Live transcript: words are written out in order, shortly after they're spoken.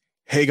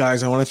Hey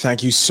guys, I want to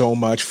thank you so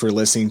much for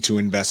listening to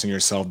Invest in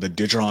Yourself, the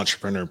Digital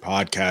Entrepreneur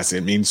Podcast.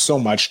 It means so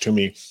much to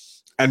me.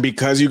 And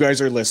because you guys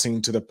are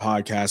listening to the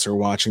podcast or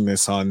watching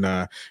this on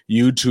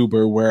YouTube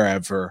or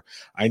wherever,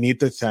 I need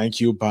to thank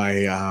you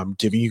by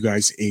giving you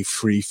guys a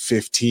free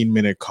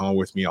 15-minute call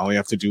with me. All you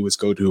have to do is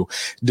go to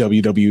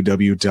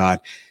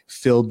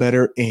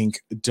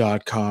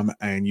www.feelbetterinc.com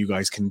and you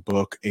guys can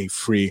book a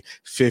free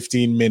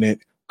 15-minute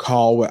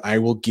call where I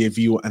will give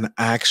you an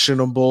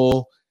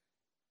actionable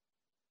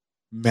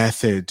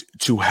method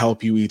to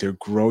help you either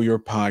grow your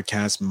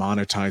podcast,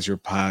 monetize your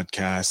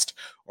podcast,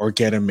 or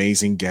get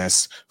amazing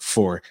guests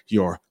for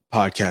your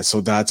podcast.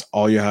 So that's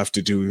all you have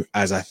to do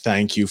as a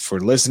thank you for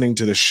listening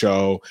to the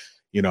show,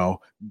 you know,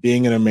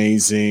 being an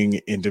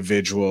amazing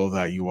individual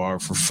that you are,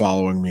 for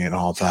following me and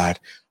all that.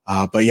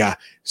 But yeah,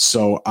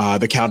 so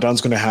the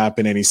countdown's going to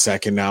happen any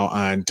second now.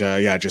 And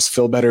just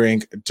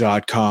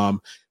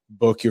feelbetterinc.com.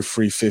 Book your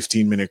free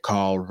 15-minute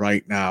call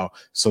right now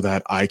so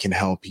that I can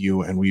help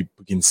you and we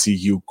can see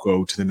you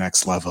go to the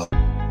next level.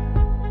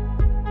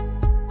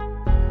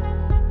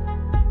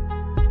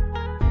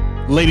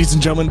 Ladies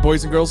and gentlemen,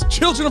 boys and girls,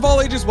 children of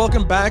all ages,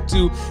 welcome back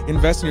to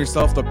Invest in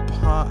Yourself,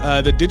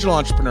 the Digital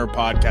Entrepreneur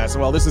Podcast.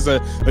 Well, this is a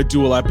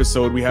dual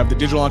episode. We have the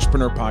Digital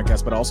Entrepreneur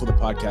Podcast, but also the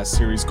podcast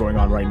series going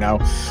on right now.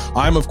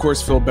 I'm, of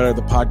course, Phil Better,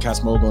 the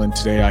podcast mogul, and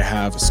today I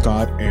have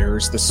Scott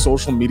Ayers, the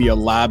social media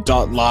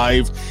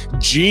lab.live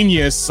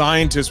genius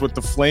scientist with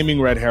the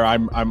flaming red hair.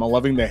 I'm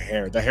loving the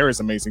hair. The hair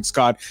is amazing.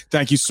 Scott,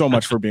 thank you so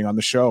much for being on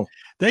the show.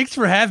 Thanks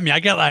for having me.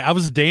 I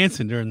was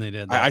dancing during they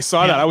did that. I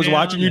saw that. I was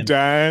watching you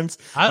dance.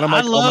 And I'm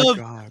like, oh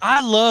my God.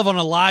 I love on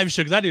a live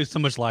show because I do so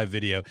much live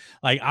video.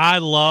 Like I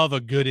love a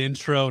good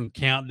intro and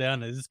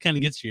countdown. It just kind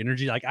of gets your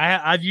energy. Like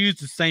I've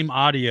used the same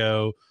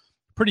audio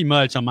pretty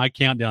much on my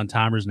countdown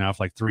timers now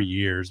for like 3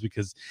 years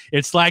because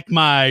it's like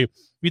if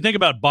you think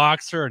about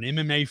boxer and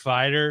MMA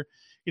fighter,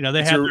 you know,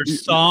 they have their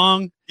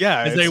song.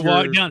 Yeah. As they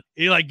walk down,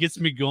 it like gets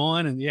me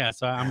going. And yeah,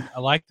 so I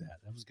like that.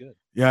 That was good.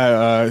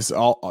 Yeah,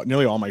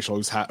 nearly all my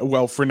shows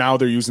for now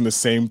they're using the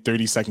same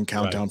 30-second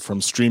countdown from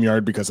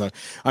StreamYard because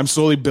I'm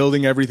slowly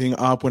building everything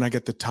up when I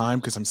get the time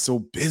because I'm so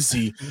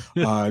busy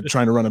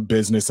trying to run a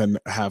business and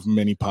have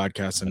many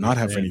podcasts and not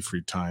have any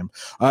free time.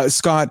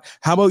 Scott,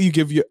 how about you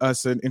give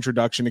us an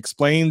introduction?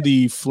 Explain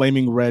the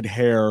flaming red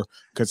hair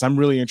because I'm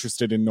really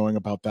interested in knowing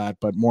about that,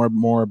 but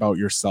more about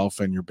yourself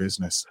and your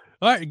business.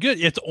 All right, good.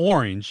 It's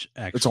orange,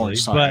 actually. It's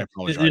orange. Sorry, I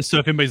apologize. So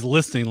if anybody's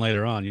listening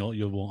later on,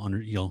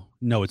 you'll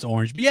know it's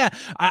orange. But yeah,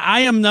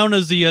 I am known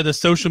as the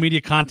social media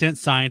content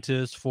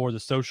scientist for the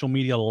Social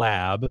Media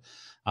Lab,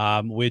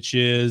 which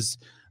is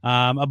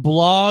a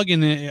blog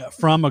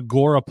from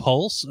Agora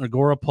Pulse.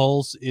 Agora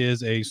Pulse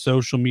is a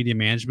social media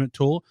management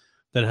tool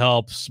that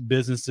helps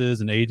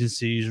businesses and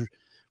agencies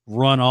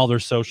run all their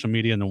social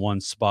media in the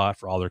one spot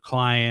for all their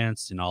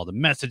clients and all the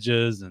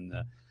messages and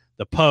the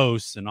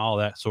posts and all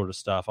that sort of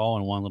stuff, all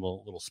in one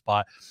little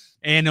spot.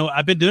 And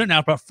I've been doing it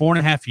now for about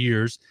 4.5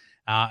 years.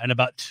 And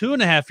about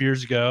 2.5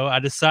 years ago, I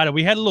decided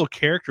we had a little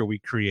character we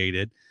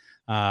created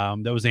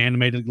that was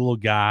animated, little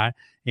guy,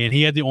 and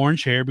he had the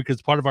orange hair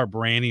because part of our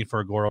branding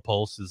for Agora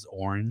Pulse is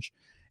orange.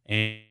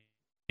 And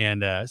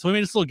so we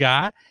made this little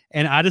guy,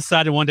 and I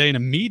decided one day in a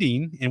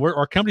meeting, and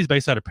our company's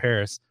based out of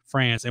Paris,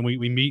 France, and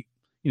we meet,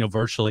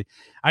 virtually.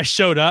 I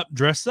showed up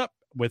dressed up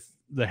with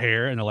the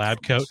hair and the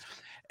lab coat.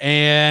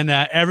 And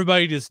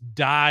everybody just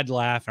died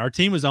laughing. Our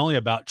team was only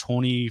about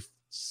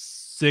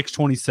 26,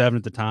 27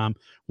 at the time.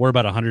 We're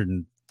about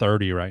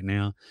 130 right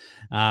now.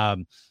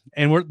 And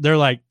they're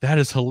like, that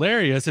is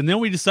hilarious. And then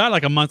we decided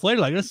like a month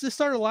later, like, let's just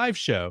start a live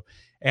show.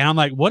 And I'm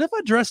like, what if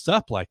I dressed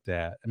up like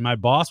that? And my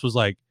boss was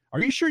like, are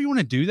you sure you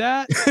want to do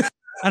that?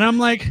 And I'm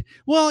like,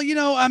 well,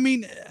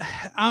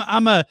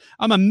 I'm a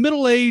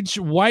middle-aged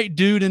white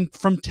dude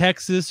from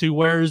Texas who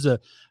wears a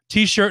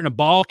T-shirt and a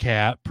ball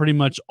cap pretty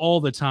much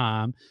all the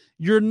time.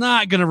 You're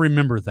not going to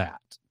remember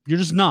that. You're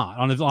just not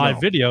on a live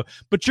video,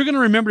 but you're going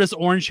to remember this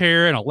orange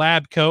hair and a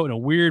lab coat and a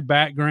weird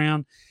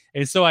background.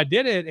 And so I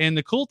did it. And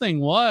the cool thing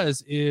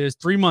is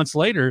 3 months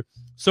later,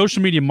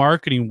 Social Media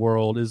Marketing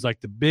World is like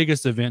the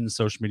biggest event in the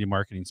social media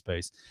marketing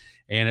space.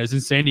 And it's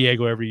in San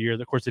Diego every year.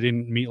 Of course, they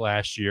didn't meet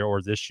last year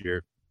or this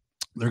year.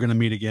 They're going to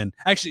meet again.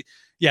 Actually,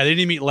 yeah, they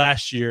didn't meet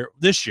last year.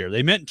 This year,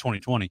 they met in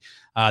 2020.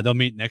 They'll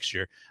meet next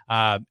year.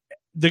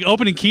 The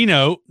opening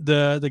keynote,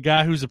 the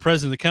guy who's the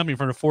president of the company in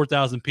front of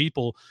 4,000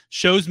 people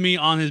shows me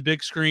on his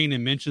big screen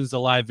and mentions the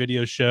live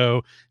video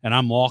show. And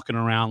I'm walking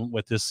around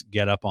with this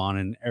getup on,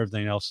 and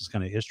everything else is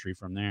kind of history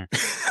from there.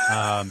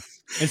 And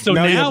so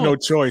now you have no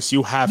choice.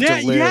 You have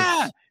to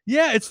live.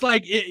 Yeah. It's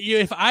like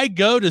if I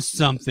go to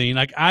something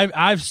like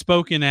I've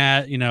spoken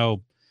at,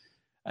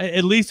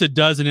 at least a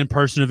dozen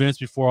in-person events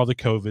before all the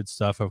COVID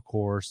stuff, of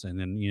course. And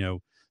then,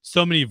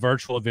 so many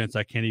virtual events.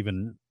 I can't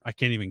even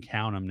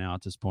count them now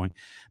at this point.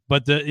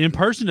 But the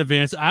in-person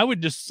events, I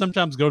would just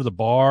sometimes go to the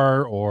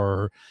bar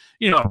or,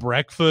 a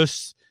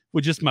breakfast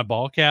with just my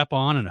ball cap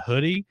on and a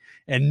hoodie,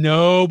 and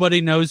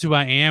nobody knows who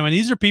I am. And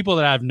these are people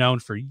that I've known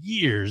for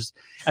years.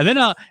 And then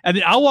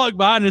I'll walk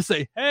by and just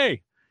say,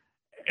 hey,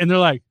 and they're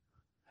like,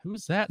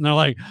 who's that? And they're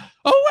like,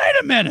 oh,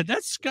 wait a minute,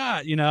 that's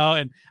Scott,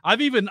 and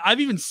I've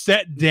even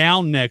sat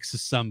down next to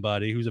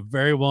somebody who's a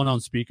very well-known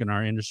speaker in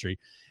our industry,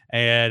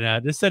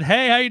 and just said,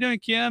 hey, how you doing,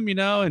 Kim?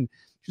 And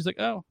she's like,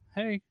 oh,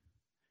 hey.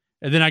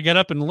 And then I got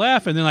up and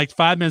left. And then like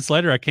 5 minutes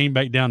later, I came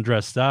back down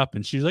dressed up,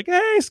 and she's like,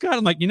 hey, Scott.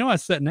 I'm like, I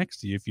sat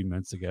next to you a few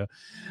minutes ago.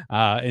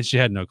 And she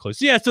had no clue.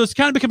 So, so it's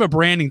kind of become a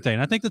branding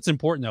thing. I think that's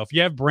important, though. If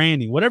you have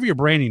branding, whatever your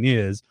branding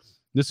is,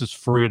 this is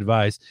free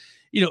advice,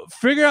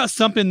 figure out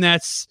something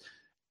that's,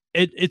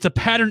 it's a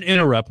pattern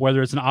interrupt,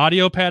 whether it's an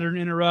audio pattern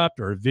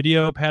interrupt or a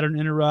video pattern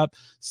interrupt,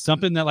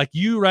 something that like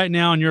you right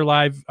now on your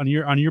live, on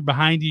your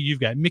behind you, you've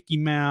got Mickey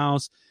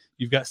Mouse,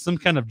 you've got some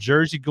kind of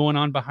jersey going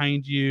on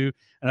behind you.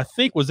 And I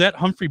think, was that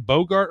Humphrey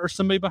Bogart or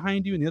somebody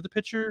behind you in the other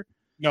picture?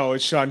 No,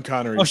 it's Sean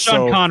Connery. Oh,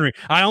 Sean Connery.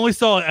 I only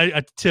saw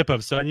a tip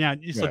of, so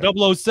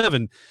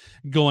 007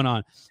 going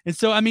on. And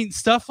so,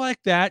 stuff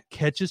like that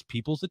catches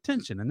people's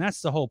attention. And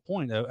that's the whole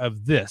point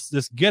of this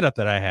get up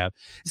that I have.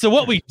 So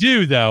what we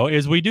do, though,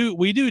 is we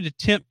do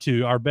attempt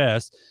to our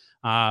best.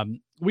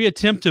 We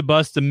attempt to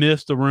bust the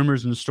myths, the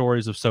rumors, and the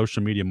stories of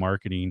social media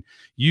marketing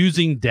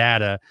using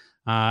data.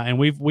 And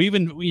we've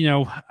been going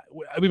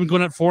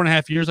up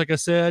 4.5 years, like I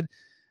said.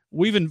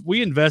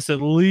 We invest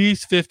at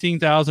least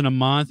 $15,000 a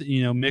month,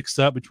 mixed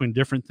up between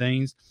different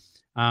things,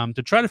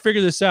 to try to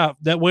figure this out.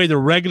 That way, the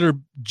regular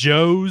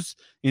Joes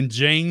and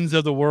Janes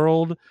of the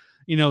world,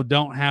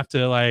 don't have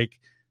to like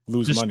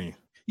lose money.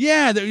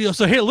 Yeah,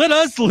 so here, let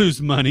us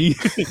lose money,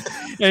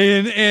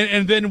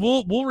 and then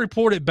we'll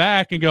report it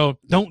back and go,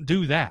 don't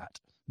do that,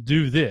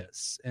 do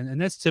this,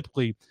 and that's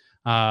typically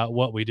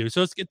what we do.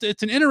 So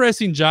it's an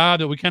interesting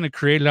job that we kind of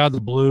created out of the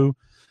blue,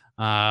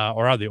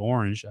 or out of the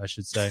orange, I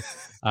should say.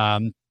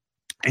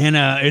 And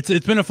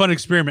it's been a fun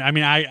experiment.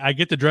 I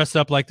get to dress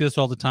up like this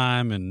all the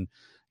time, and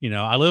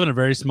I live in a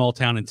very small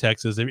town in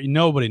Texas.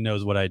 Nobody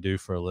knows what I do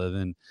for a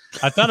living.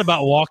 I thought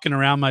about walking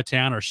around my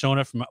town or showing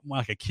up from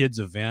like a kid's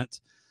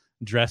event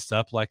dressed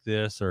up like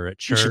this, or at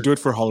church. You should do it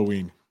for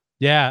Halloween.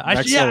 Yeah,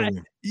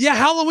 Halloween.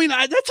 Halloween.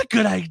 That's a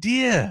good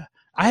idea.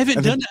 I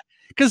haven't done that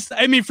because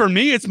for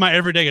me, it's my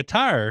everyday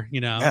attire.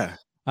 Yeah.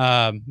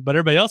 But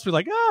everybody else will be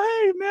like,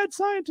 oh, hey, mad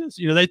scientist.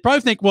 They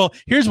probably think, well,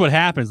 here's what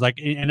happens. Like,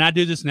 and I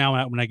do this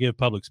now when I give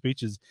public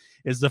speeches,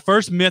 is the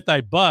first myth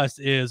I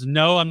bust is,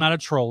 no, I'm not a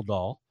troll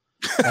doll.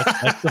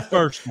 That's the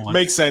first one.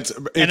 Makes sense.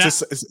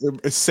 It's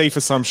a safe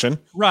assumption.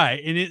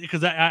 Right. And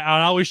because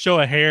I always show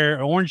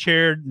orange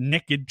haired,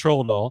 naked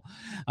troll doll.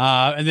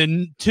 And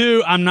then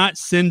 2, I'm not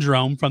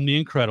Syndrome from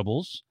The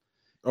Incredibles.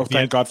 Oh,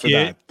 thank God for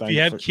that. If you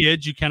have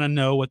kids, you kind of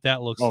know what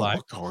that looks like.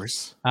 Of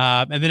course.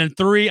 And then in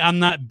 3, I'm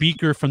not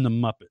Beaker from the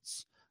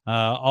Muppets.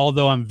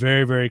 Although I'm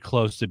very, very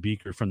close to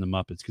Beaker from the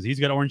Muppets, because he's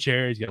got orange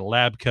hair, he's got a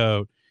lab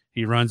coat,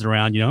 he runs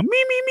around,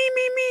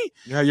 me.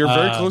 Yeah, you're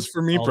very close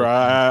for me, bro.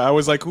 I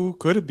was like, who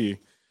could it be?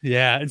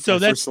 Yeah, and so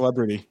that's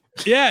celebrity.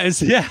 Yeah, and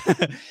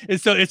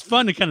so it's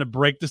fun to kind of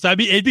break this.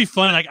 It'd be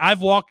fun. Like, I've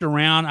walked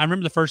around. I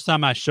remember the first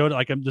time I showed it,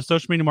 like the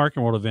Social Media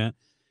Marketing World event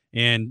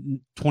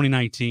in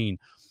 2019.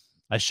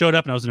 I showed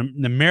up and I was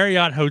in the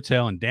Marriott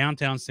Hotel in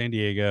downtown San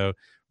Diego,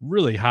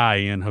 really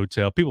high-end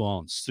hotel. People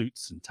all in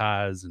suits and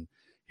ties, and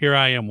here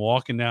I am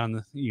walking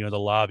down the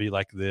lobby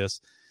like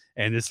this,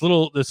 and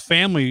this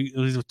family,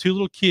 these 2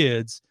 little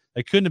kids.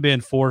 They couldn't have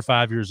been 4 or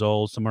 5 years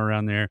old, somewhere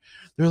around there.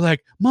 They're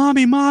like,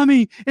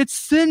 "Mommy, it's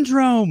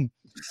Syndrome,"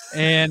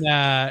 and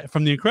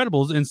from The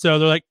Incredibles. And so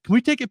they're like, "Can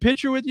we take a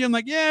picture with you?" I'm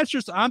like, "Yeah, it's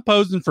just I'm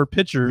posing for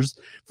pictures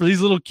for these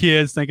little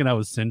kids, thinking I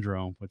was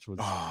Syndrome," which was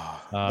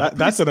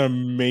that's an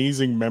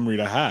amazing memory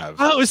to have.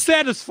 Oh, it was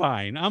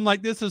satisfying. I'm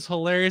like, this is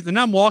hilarious. And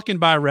I'm walking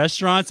by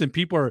restaurants, and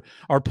people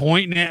are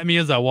pointing at me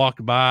as I walk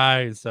by.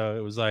 And so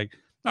it was like,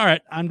 all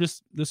right,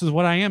 this is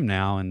what I am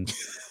now. And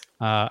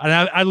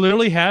I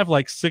literally have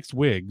like 6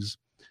 wigs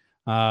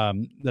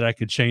that I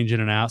could change in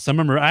and out. So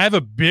I have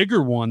a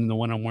bigger one than the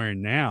one I'm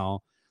wearing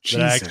now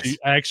that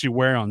I actually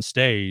wear on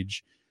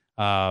stage.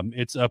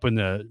 It's up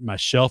in my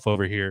shelf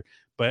over here,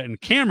 but in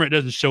camera, it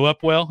doesn't show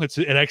up well. It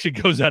actually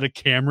goes out of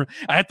camera.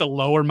 I have to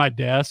lower my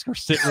desk or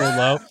sit real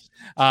low.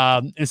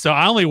 And so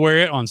I only wear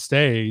it on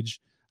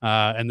stage.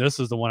 And this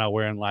is the one I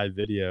wear in live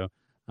video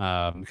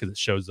because it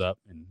shows up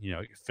and,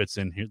 it fits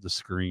in here, the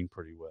screen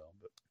pretty well.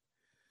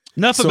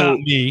 Enough about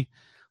me.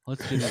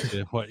 Let's get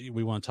into what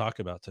we want to talk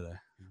about today.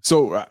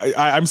 So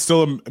I'm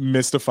still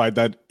mystified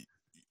that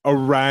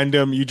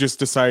you just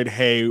decide,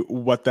 hey,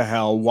 what the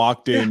hell,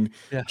 walked in,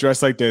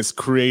 dressed like this,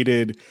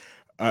 created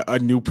a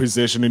new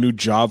position, a new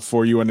job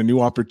for you, and a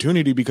new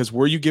opportunity. Because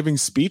were you giving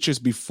speeches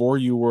before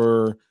you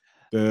were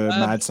the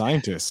mad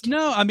scientist?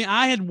 No,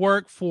 I had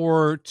worked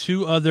for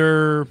 2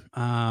 other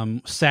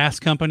SaaS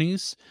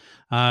companies.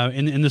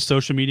 In the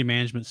social media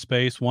management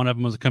space. One of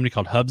them was a company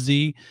called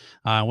Hubsy.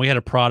 We had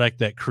a product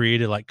that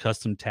created like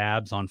custom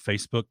tabs on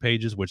Facebook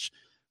pages, which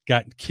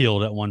got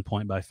killed at one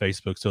point by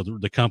Facebook. So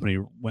the company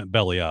went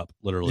belly up,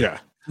 literally. Yeah.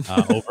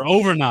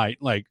 Overnight,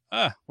 like,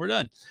 we're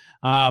done.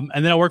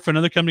 And then I worked for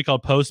another company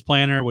called Post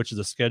Planner, which is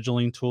a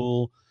scheduling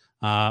tool.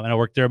 And I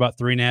worked there about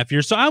 3.5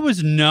 years. So I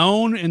was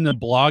known in the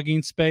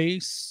blogging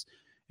space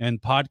and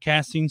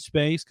podcasting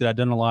space because I've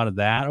done a lot of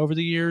that over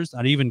the years.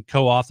 I'd even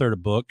co-authored a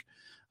book,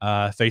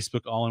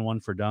 Facebook All-in-One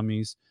for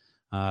Dummies,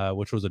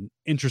 which was an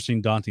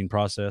interesting, daunting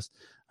process.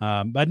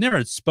 But I'd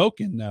never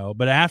spoken, though.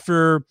 But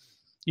after,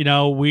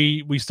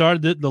 we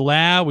started the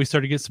lab, we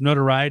started to get some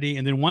notoriety.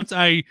 And then once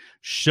I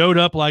showed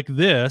up like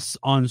this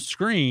on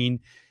screen,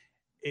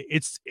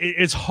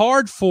 it's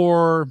hard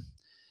for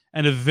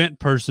an event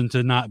person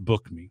to not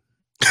book me.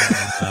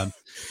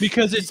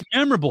 Because it's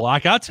memorable.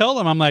 Like I tell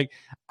them, I'm like,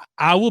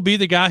 I will be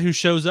the guy who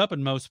shows up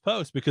in most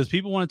posts because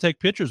people want to take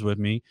pictures with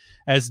me.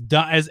 As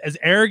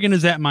arrogant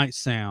as that might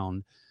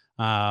sound,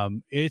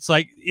 it's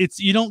like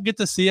you don't get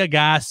to see a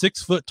guy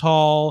 6 foot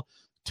tall,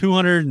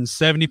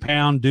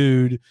 270-pound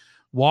dude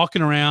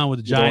walking around with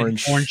a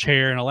giant orange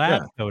hair and a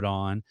lab coat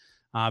on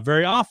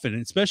very often,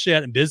 especially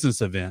at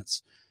business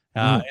events.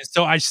 And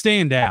so I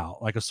stand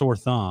out like a sore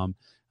thumb.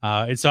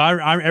 And so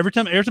I every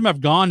time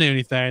I've gone to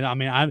anything, I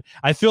mean,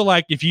 I feel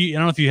like I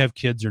don't know if you have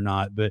kids or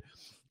not, but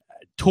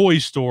Toy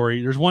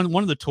Story, there's one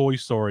of the Toy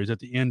Stories at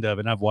the end of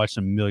it, and I've watched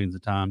them millions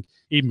of times,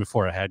 even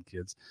before I had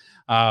kids.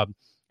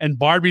 And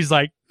Barbie's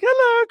like,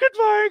 hello,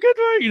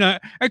 goodbye.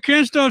 I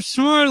can't stop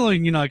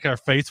smiling. Like her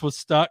face was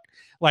stuck.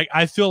 Like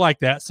I feel like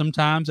that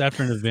sometimes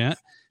after an event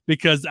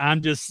because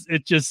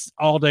it's just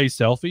all day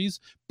selfies.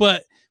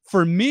 But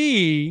for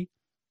me,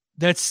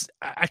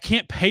 I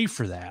can't pay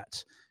for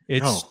that.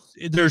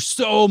 There's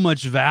so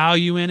much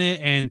value in it,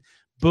 and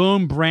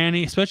boom,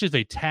 branding, especially if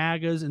they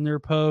tag us in their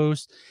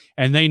post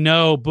and they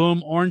know,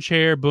 boom, orange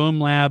hair, boom,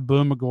 lab,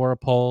 boom, Agora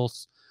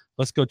Pulse.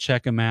 Let's go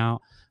check them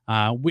out.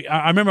 I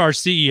remember our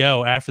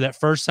CEO after that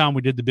first time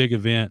we did the big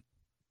event,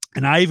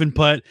 and I even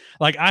put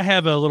I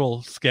have a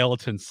little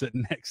skeleton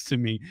sitting next to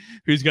me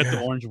who's got the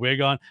orange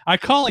wig on. I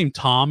call him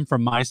Tom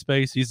from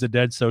MySpace. He's the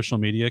dead social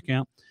media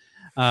account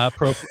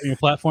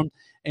platform.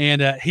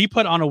 And he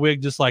put on a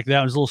wig just like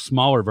that. It was a little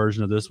smaller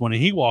version of this one,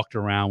 and he walked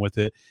around with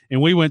it.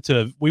 And we went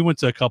to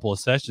a couple of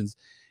sessions.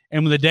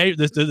 And when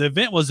the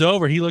event was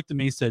over, he looked at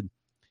me and said,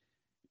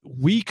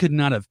 "We could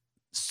not have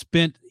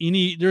spent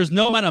there's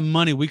no amount of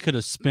money we could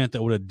have spent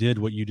that would have did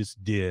what you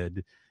just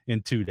did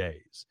in 2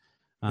 days,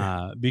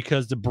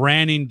 because the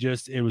branding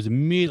it was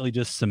immediately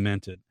just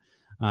cemented."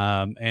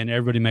 And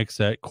everybody makes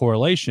that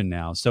correlation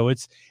now. So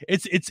it's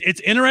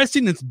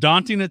interesting. It's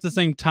daunting at the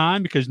same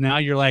time because now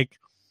you're like,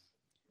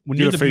 when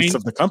you're the face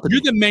of the company,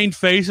 you're the main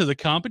face of the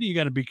company. You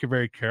got to be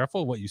very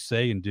careful what you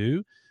say and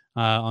do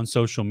on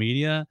social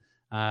media.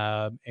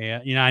 And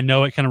I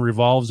know it kind of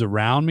revolves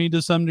around me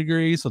to some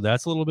degree, so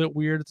that's a little bit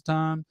weird at the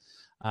time.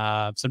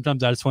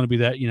 Sometimes I just want to be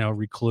that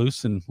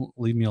recluse and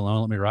leave me alone,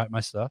 let me write my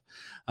stuff.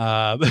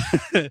 But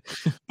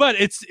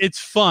it's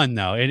fun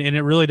though, and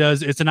it really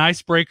does. It's an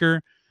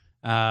icebreaker.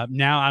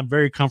 Now I'm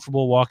very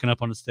comfortable walking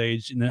up on the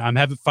stage, and I'm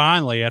having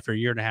finally after a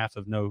year and a half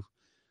of no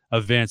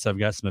events, I've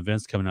got some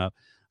events coming up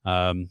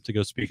to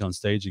go speak on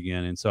stage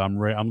again, and so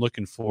I'm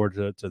looking forward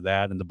to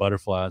that and the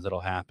butterflies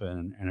that'll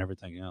happen and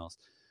everything else.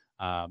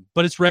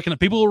 But it's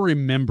people will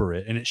remember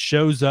it, and it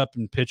shows up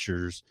in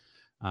pictures.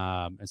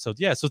 And so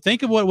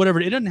think of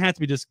whatever. It doesn't have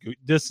to be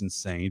this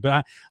insane,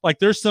 but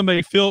there's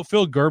somebody Phil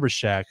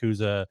Gerbishak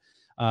who's a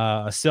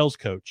sales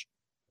coach.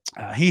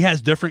 He has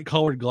different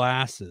colored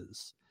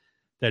glasses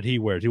that he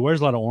wears. He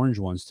wears a lot of orange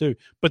ones too,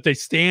 but they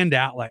stand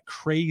out like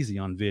crazy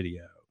on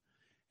video.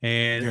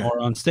 Or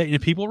on stage,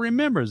 and people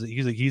remember that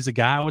he's a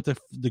guy with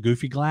the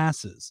goofy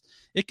glasses.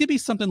 It could be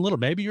something little.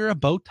 Maybe you're a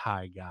bow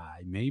tie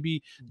guy.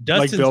 Maybe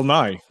like Bill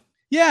Nye.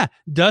 Yeah,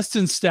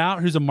 Dustin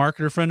Stout, who's a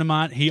marketer friend of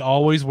mine. He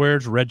always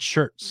wears red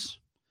shirts.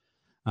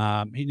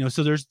 So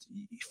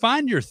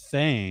find your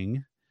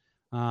thing.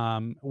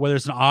 Whether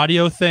it's an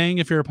audio thing,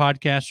 if you're a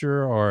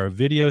podcaster, or a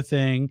video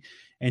thing,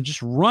 and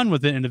just run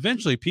with it. And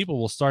eventually, people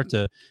will start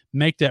to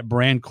make that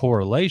brand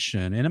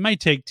correlation. And it may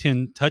take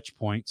 10 touch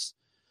points,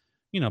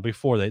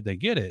 before they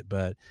get it.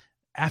 But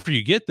after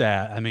you get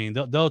that, I mean,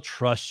 they'll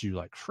trust you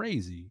like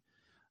crazy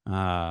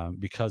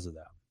because of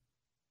that.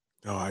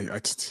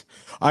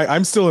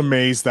 I'm still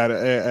amazed that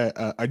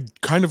a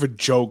kind of a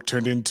joke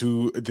turned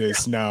into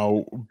this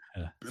now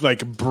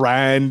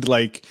brand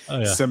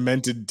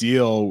cemented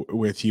deal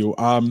with you.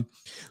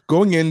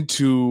 Going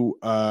into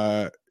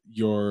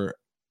your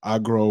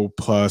Agro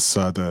Plus,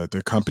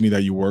 the company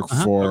that you work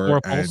for,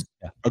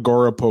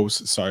 Agora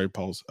Pulse. Sorry,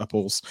 Pulse.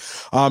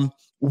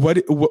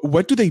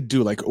 What do they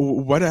do?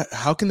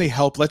 How can they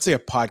help? Let's say a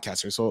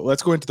podcaster. So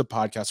let's go into the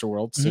podcaster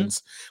world,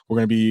 since we're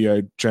going to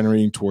be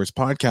generating towards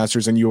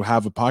podcasters, and you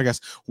have a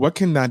podcast. What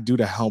can that do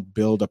to help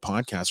build a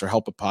podcast or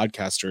help a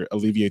podcaster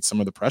alleviate some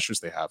of the pressures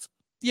they have?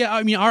 Yeah,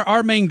 I mean,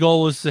 our main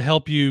goal is to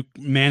help you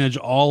manage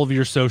all of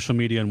your social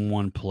media in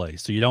one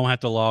place, so you don't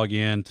have to log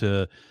in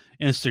to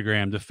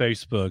Instagram, to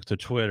Facebook, to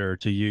Twitter,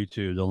 to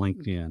YouTube, to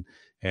LinkedIn,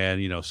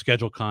 and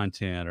schedule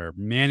content or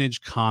manage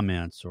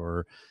comments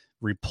or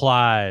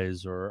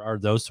replies or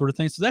those sort of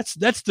things. So that's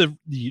the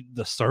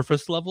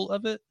surface level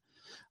of it.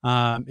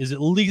 Is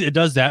at least it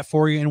does that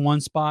for you in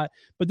one spot.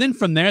 But then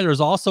from there, there's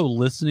also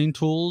listening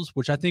tools,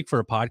 which I think for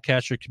a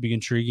podcaster could be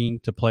intriguing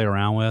to play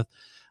around with.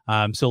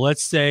 So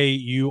let's say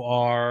you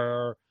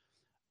are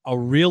a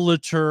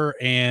realtor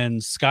in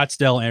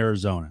Scottsdale,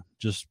 Arizona.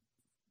 Just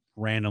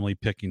randomly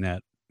picking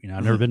that.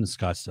 I've never been to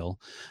Scottsdale,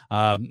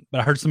 but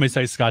I heard somebody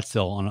say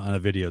Scottsdale on a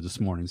video this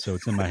morning, so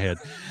it's in my head.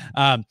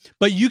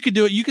 But you could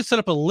do it. You could set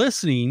up a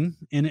listening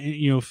and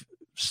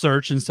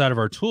search inside of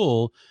our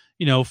tool,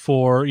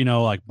 for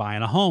like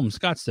buying a home,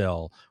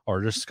 Scottsdale,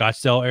 or just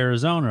Scottsdale,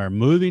 Arizona, or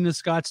moving to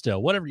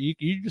Scottsdale, whatever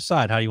you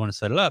decide how you want to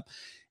set it up.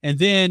 And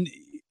then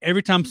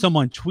every time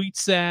someone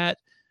tweets that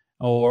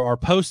or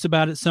posts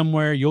about it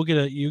somewhere, you'll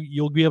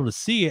be able to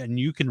see it, and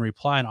you can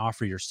reply and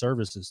offer your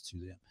services to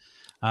them.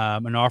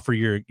 And offer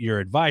your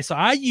advice. So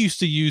I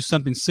used to use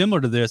something similar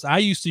to this. I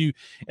used to,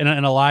 in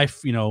a life,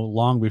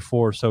 long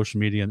before social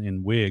media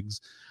and wigs,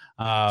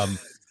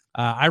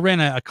 I ran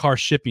a car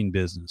shipping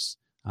business.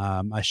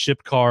 I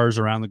shipped cars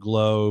around the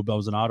globe. I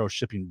was an auto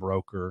shipping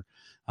broker.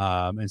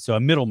 And so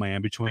a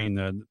middleman between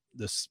the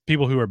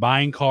people who are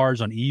buying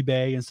cars on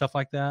eBay and stuff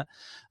like that,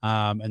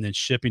 and then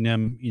shipping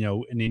them,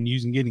 and then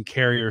getting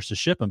carriers to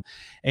ship them.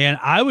 And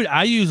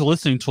I use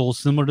listening tools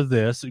similar to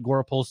this.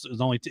 Agorapulse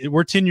is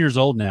we're 10 years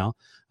old now,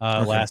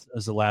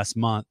 last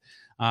month.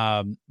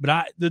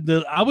 But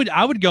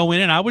I would go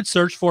in and I would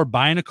search for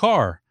buying a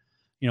car,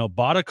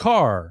 bought a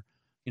car,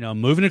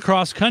 moving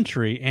across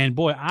country. And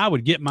boy, I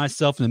would get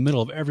myself in the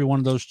middle of every one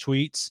of those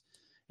tweets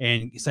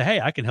and say,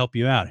 hey, I can help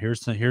you out.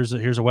 Here's a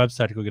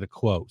website to go get a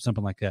quote,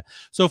 something like that.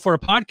 So for a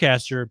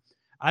podcaster,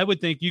 I would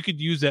think you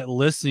could use that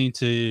listening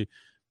to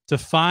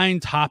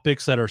find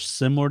topics that are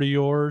similar to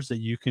yours that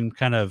you can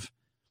kind of,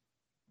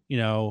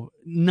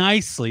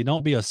 nicely,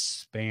 don't be a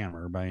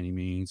spammer by any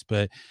means,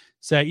 but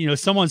say,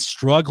 someone's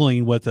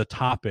struggling with a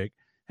topic.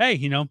 Hey,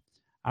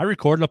 I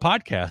recorded a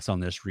podcast on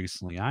this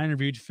recently. I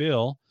interviewed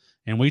Phil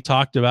and we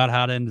talked about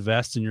how to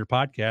invest in your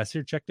podcast.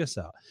 Here, check this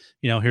out.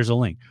 Here's a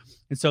link.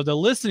 And so the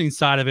listening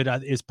side of it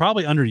is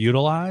probably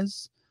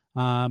underutilized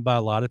by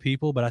a lot of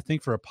people, but I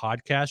think for a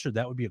podcaster,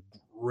 that would be a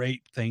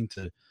great thing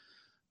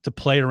to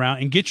play around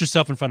and get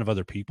yourself in front of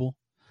other people.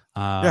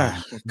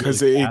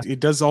 Because it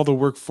does all the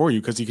work for you,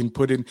 because you can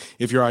put in,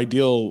 if your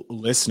ideal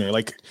listener,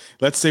 like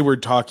let's say we're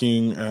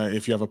talking,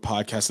 if you have a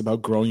podcast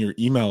about growing your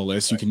email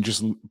list, you can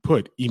just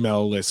put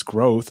email list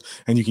growth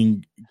and you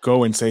can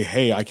go and say,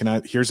 hey, you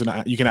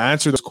can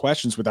answer those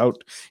questions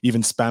without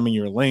even spamming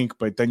your link,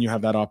 but then you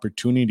have that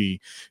opportunity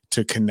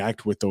to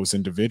connect with those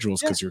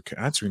individuals because you're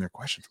answering their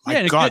questions.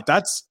 My God,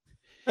 that's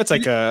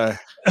like a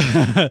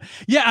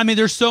yeah. I mean,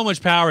 there's so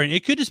much power, and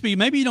it could just be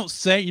maybe you don't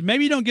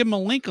give them a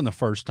link on the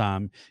first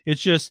time.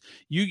 It's just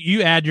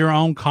you add your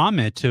own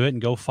comment to it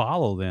and go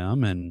follow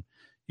them, and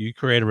you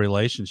create a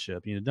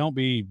relationship. Don't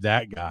be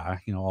that guy,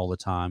 all the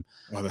time.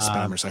 Oh, the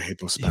spammers! I hate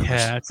those spammers.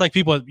 Yeah, it's like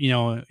people,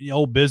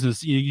 old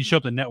business. You show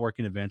up at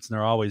networking events, and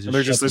they're always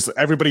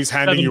everybody's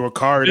handing you a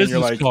card, and you're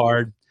like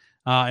card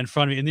in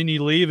front of you, and then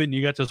you leave it, and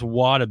you got this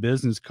wad of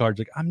business cards.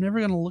 Like, I'm never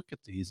going to look at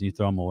these, and you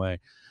throw them away.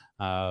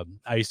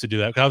 I used to do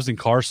that because I was in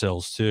car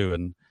sales too.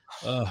 And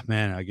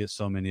man, I get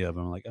so many of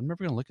them. I'm like, I'm never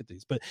going to look at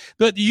these, but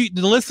the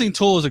listening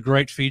tool is a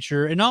great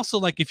feature. And also,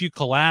 like, if you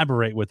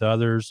collaborate with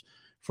others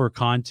for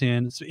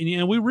content,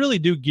 we really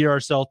do gear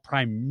ourselves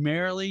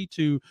primarily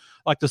to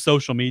like the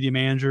social media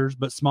managers,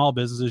 but small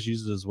businesses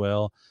use it as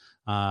well.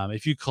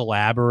 If you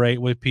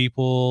collaborate with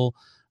people,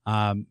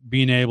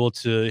 being able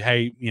to,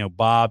 hey,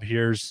 Bob,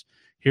 here's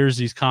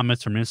these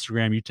comments from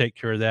Instagram. You take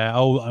care of that.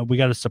 Oh, we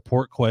got a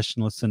support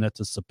question. Let's send that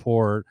to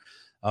support.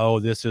 Oh,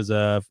 this is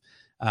a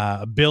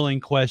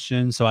billing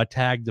question. So I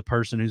tagged the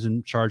person who's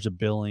in charge of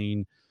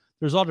billing.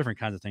 There's all different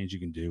kinds of things you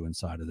can do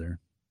inside of there.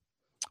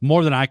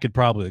 More than I could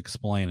probably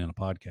explain in a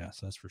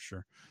podcast. That's for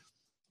sure.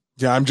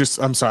 Yeah. I'm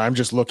sorry. I'm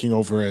just looking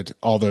over at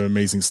all the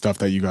amazing stuff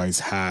that you guys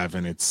have.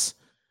 And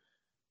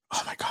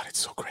oh my God, it's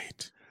so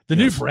great. The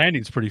new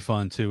branding's pretty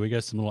fun too. We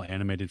got some little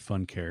animated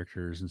fun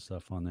characters and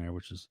stuff on there,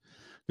 which is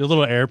the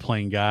little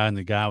airplane guy and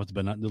the guy with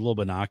the little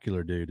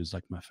binocular dude is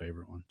like my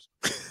favorite ones.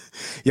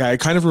 Yeah, it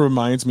kind of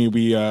reminds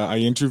me. I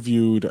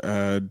interviewed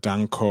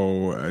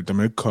Danko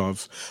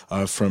Demidkov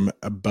from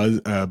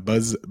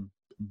BuzzBee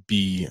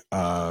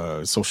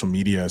social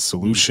media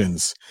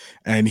solutions,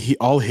 and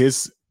all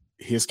his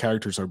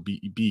characters are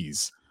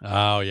bees.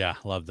 Oh yeah,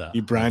 love that.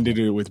 He branded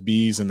it with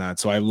bees and that.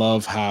 So I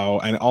love how,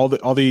 and all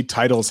the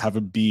titles have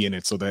a bee in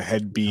it. So the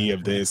head bee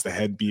of this, the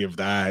head bee of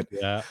that.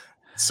 Yeah.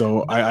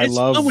 So I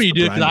love when you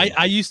do it, because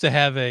I used to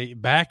have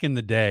back in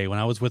the day when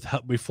I was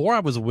before I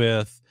was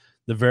with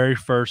the very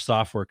first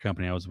software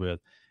company I was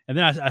with, and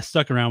then I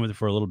stuck around with it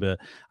for a little bit.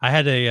 I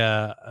had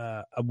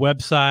a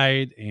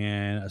website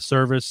and a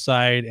service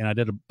site, and I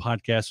did a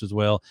podcast as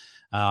well.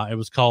 It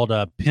was called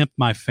Pimp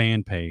My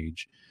Fan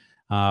Page.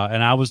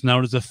 And I was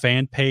known as a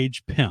fan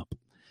page pimp.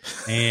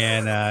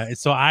 And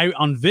so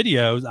on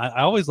videos,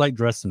 I always like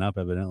dressing up,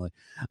 evidently.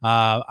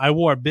 I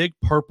wore a big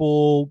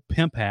purple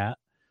pimp hat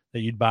that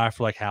you'd buy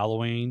for like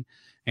Halloween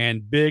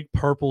and big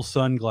purple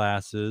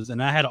sunglasses.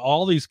 And I had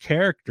all these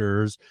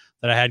characters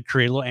that I had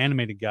created, little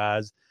animated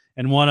guys.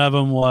 And one of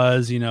them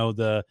was,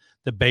 the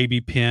the baby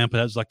pimp.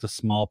 That was like the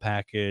small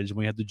package. And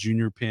we had the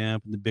junior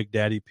pimp and the big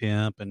daddy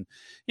pimp. And,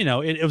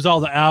 it was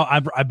all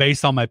I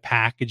based all my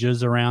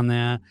packages around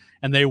that.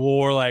 And they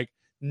wore like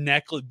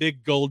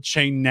big gold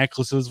chain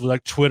necklaces with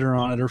like Twitter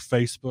on it or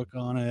Facebook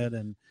on it.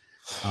 And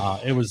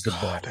it was the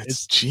best.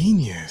 It's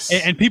genius.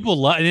 And people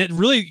love, and it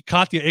really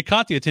caught the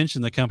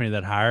attention of the company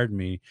that hired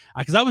me,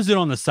 because I was doing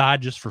it on the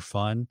side just for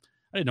fun.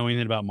 I didn't know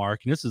anything about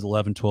marketing. This is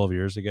 11, 12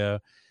 years ago.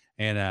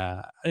 And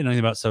I didn't know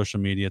anything about social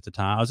media at the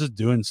time. I was just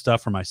doing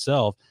stuff for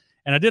myself.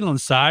 And I did it on the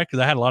side because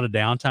I had a lot of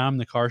downtime in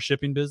the car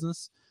shipping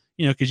business,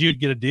 because you'd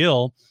get a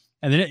deal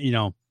and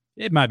then,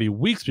 it might be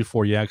weeks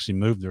before you actually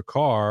move their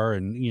car.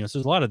 And, so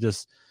there's a lot of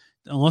just,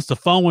 unless the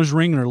phone was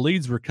ringing or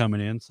leads were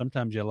coming in,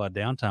 sometimes you had a lot of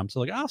downtime.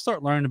 So like, I'll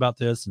start learning about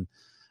this and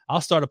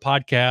I'll start a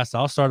podcast.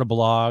 I'll start a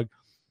blog.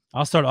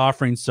 I'll start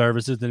offering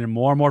services. And then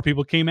more and more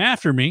people came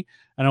after me.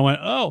 And I went,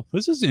 oh,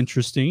 this is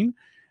interesting.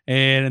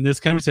 And this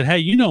company said, hey,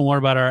 you know more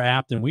about our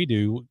app than we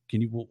do.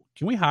 Can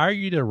we hire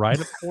you to write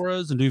it for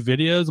us and do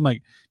videos? I'm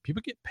like,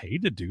 people get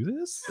paid to do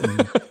this?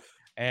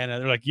 And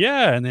they're like,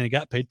 yeah. And then it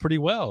got paid pretty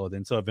well.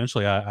 And so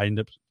eventually I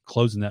ended up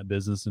closing that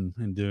business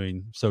and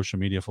doing social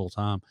media full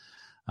time.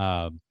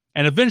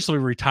 And eventually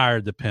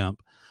retired the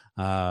pimp.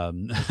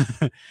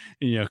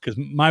 Because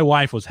my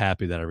wife was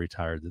happy that I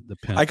retired the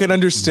pimp. I could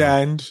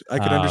understand. I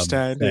could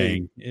understand.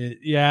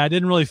 It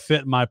didn't really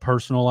fit my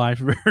personal life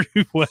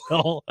very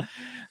well.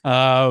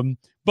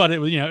 But it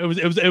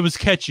was, it was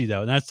catchy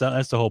though. And that's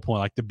the whole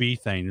point. Like the bee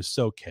thing is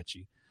so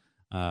catchy.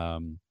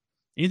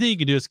 Anything you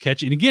can do is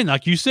catchy. And again,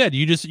 like you said,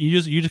 you just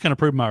kind of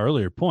proved my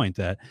earlier point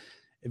that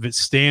if it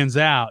stands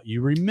out,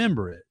 you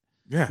remember it.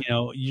 Yeah.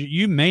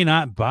 You may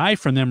not buy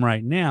from them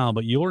right now,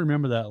 but you'll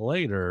remember that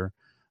later.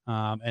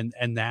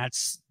 And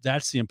that's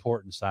the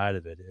important side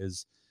of it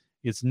is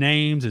it's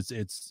names,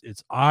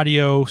 it's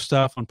audio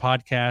stuff on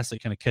podcasts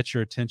that kind of catch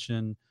your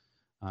attention.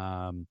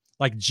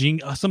 Like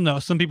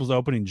some people's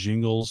opening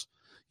jingles,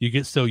 you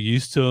get so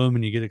used to them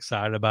and you get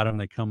excited about them.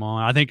 They come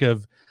on. I think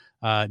of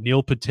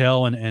Neil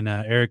Patel and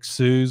Eric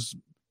Sue's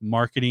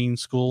marketing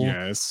school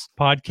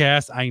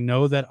podcast. I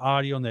know that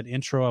audio and that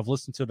intro. I've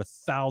listened to it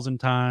 1,000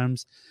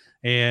 times,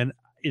 and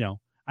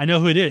I know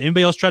who it is.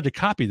 Anybody else tried to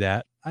copy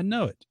that, I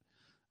know it.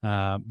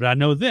 But I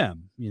know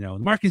them,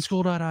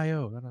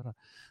 marketingschool.io.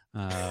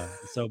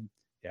 So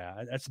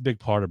yeah, that's a big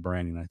part of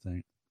branding, I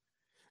think.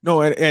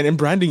 No, and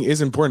branding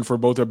is important for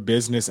both a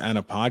business and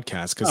a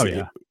podcast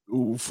because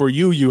for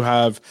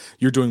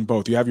you're doing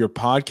both. You have your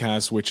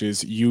podcast, which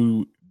is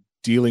you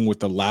dealing with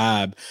the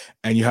lab,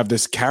 and you have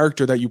this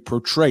character that you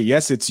portray.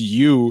 Yes, it's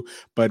you,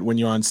 but when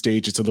you're on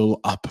stage, it's a little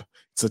up.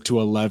 It's a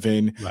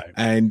 211,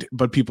 right?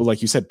 But people,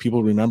 like you said,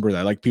 people remember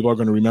that. Like people are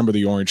going to remember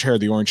the orange hair.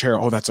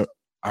 Oh, that's a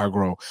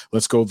Agro.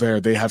 Let's go there.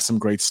 They have some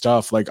great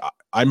stuff. Like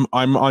I'm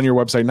on your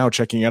website now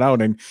checking it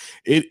out, and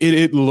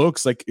it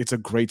looks like it's a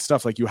great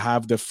stuff. Like you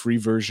have the free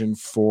version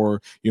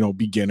for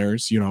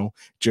beginners,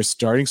 just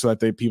starting, so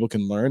that people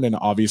can learn, and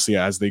obviously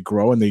as they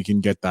grow and they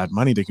can get that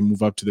money, they can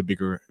move up to the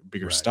bigger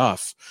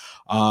stuff.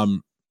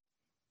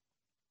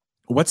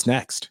 What's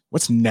next?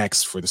 What's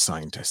next for the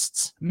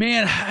scientists?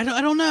 Man, I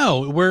don't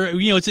know.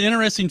 It's an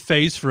interesting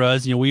phase for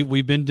us.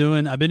 I've been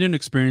doing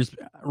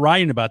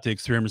writing about the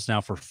experiments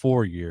now for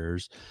 4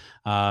 years.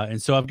 And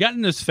so I've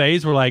gotten this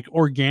phase where like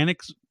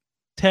organics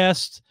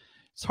test,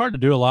 it's hard to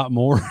do a lot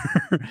more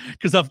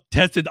because I've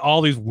tested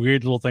all these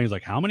weird little things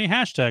like how many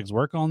hashtags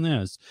work on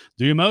this?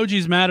 Do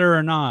emojis matter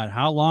or not?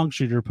 How long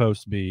should your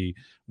post be?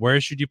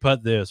 Where should you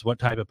put this? What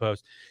type of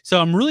post?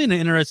 So I'm really in an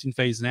interesting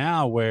phase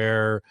now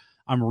where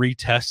I'm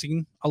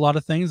retesting a lot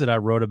of things that I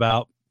wrote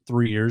about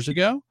 3 years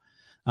ago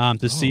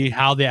to see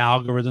how the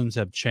algorithms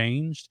have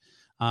changed.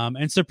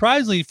 And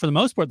surprisingly, for the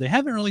most part, they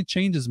haven't really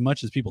changed as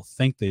much as people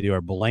think they do or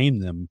blame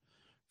them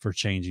for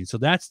changing. So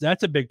that's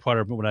a big part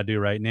of what I do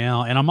right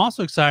now. And I'm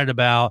also excited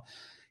about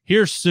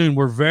here soon.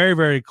 We're very,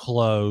 very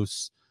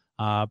close,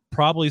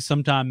 probably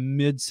sometime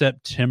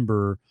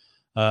mid-September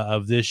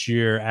of this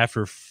year,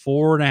 after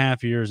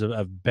 4.5 years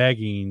of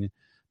begging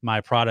my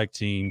product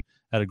team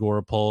at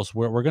Agorapulse,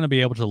 where we're going to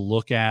be able to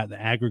look at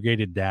the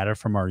aggregated data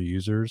from our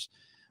users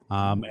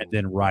and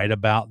then write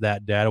about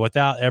that data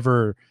without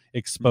ever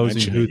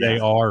exposing who they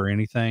are or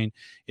anything.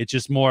 It's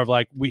just more of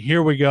like,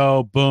 here we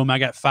go, boom, I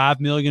got 5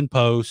 million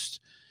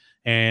posts,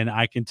 and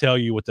I can tell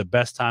you what the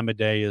best time of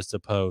day is to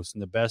post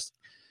and the best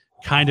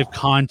kind of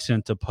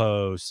content to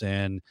post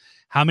and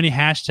how many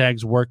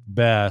hashtags work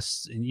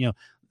best. And,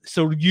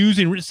 so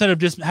instead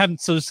of having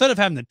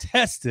to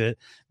test it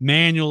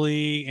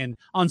manually and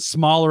on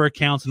smaller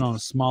accounts and on a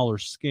smaller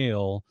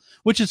scale,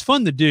 which is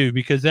fun to do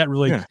because that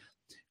really,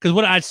 because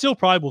what I still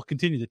probably will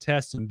continue to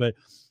test them, but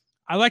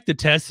I like the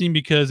testing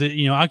because I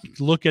can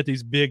look at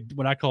these big,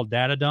 what I call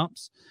data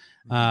dumps,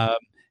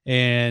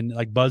 and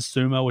like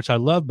BuzzSumo, which I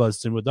love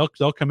BuzzSumo.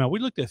 They'll come out. We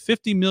looked at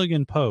 50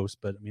 million posts,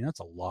 but I mean, that's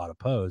a lot of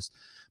posts,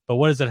 but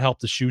what does that help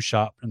the shoe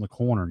shop in the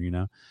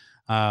corner,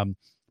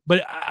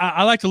 But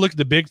I like to look at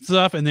the big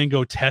stuff and then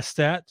go test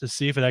that to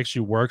see if it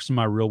actually works in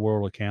my real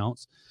world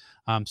accounts.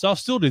 So I'll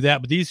still do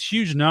that. But these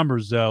huge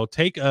numbers, though,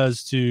 take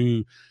us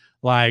to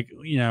like,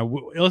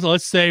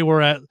 let's say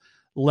we're at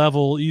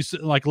level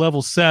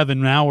level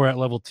 7. Now we're at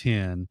level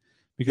 10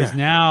 because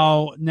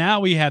now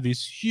we have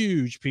these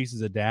huge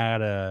pieces of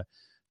data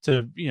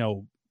to,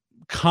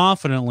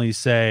 confidently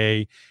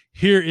say,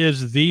 here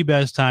is the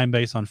best time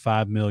based on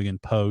 5 million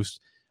posts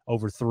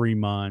over 3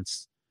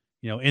 months,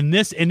 in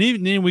this, and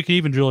even then we can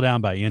even drill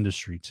down by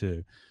industry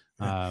too.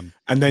 And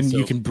then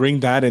you can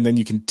bring that, and then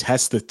you can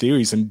test the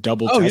theories and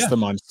double test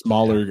them on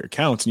smaller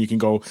accounts. And you can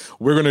go,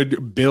 we're going to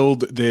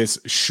build this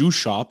shoe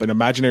shop, an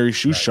imaginary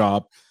shoe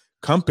shop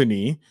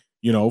company,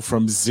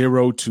 from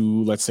 0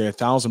 to, let's say,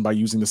 1,000 by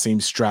using the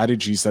same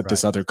strategies that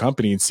this other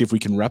company, and see if we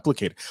can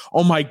replicate it.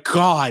 Oh my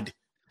God.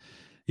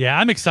 Yeah,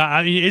 I'm excited.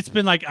 I mean, it's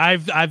been like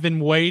I've been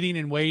waiting,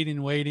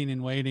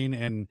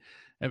 and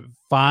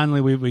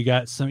finally we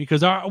got some,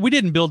 because we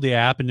didn't build the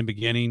app in the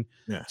beginning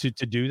to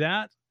do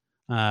that.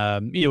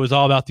 It was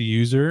all about the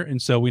user, and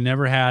so we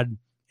never had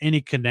any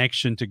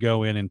connection to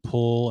go in and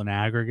pull and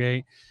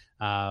aggregate.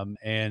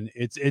 And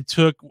it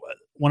took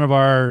one of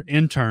our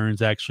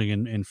interns actually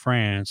in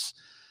France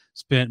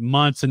spent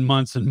months and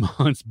months and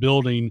months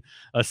building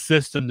a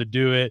system to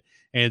do it.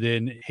 And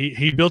then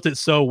he built it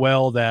so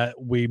well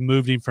that we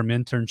moved him from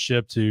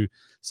internship to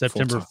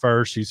September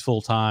 1st. He's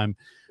full time.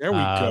 There we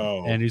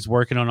go. And he's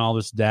working on all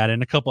this data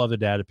and a couple other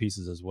data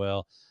pieces as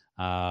well.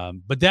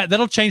 But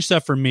that'll change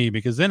stuff for me,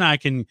 because then I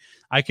can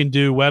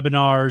do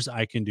webinars,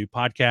 I can do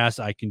podcasts,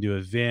 I can do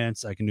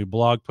events, I can do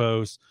blog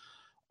posts,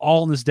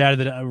 all in this data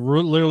that I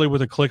literally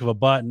with a click of a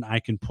button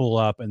I can pull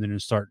up and then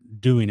start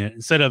doing it,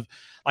 instead of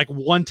like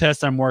one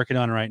test I'm working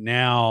on right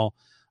now,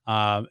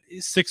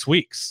 6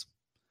 weeks,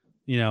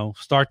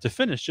 start to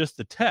finish, just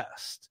the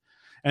test.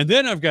 And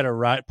then I've got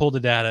to pull the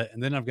data,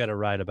 and then I've got to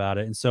write about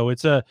it. And so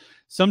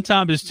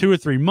sometimes it's 2 or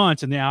 3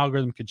 months, and the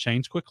algorithm could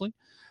change quickly.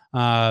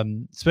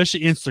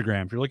 Especially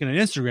Instagram. If you're looking at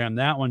Instagram,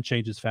 that one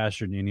changes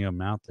faster than any of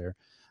them out there.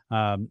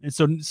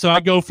 And so I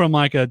go from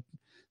like a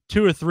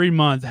 2 or 3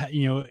 month,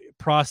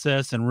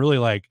 process, and really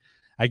like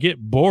I get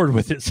bored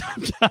with it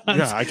sometimes.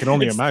 Yeah, I can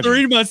only imagine.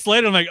 3 months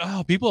later, I'm like,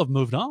 oh, people have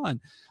moved on.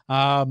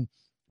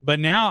 But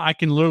now I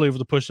can literally, with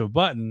the push of a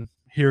button,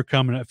 here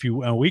coming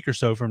a week or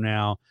so from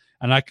now,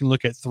 and I can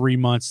look at 3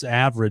 months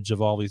average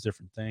of all these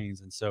different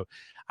things. And so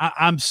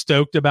I'm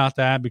stoked about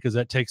that, because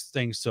that takes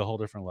things to a whole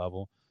different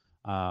level.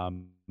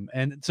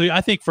 And so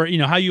I think for,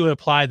 how you would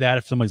apply that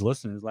if somebody's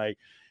listening is like,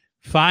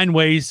 find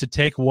ways to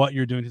take what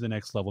you're doing to the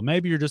next level.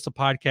 Maybe you're just a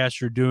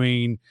podcast you're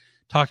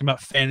talking about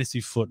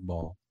fantasy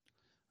football.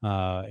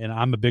 And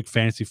I'm a big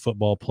fantasy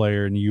football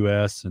player in the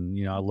US, and,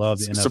 I love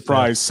the NFL.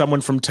 Surprise.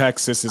 Someone from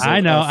Texas is I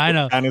know.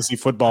 fantasy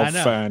football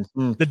fan.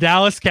 The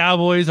Dallas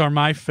Cowboys are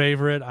my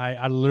favorite.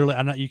 I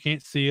literally, you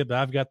can't see it, but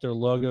I've got their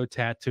logo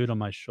tattooed on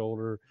my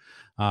shoulder.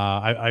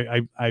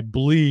 I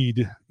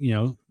bleed,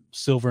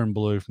 silver and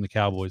blue from the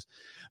Cowboys.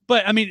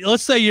 But I mean,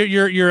 let's say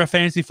you're a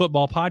fantasy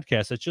football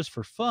podcast that's just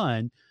for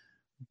fun,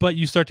 but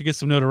you start to get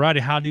some notoriety.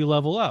 How do you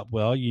level up?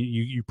 Well,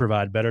 you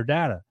provide better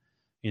data.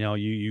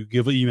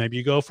 Maybe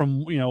you go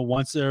from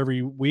once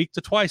every week to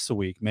twice a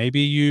week.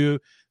 Maybe you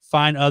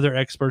find other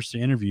experts to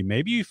interview.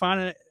 Maybe you find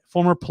a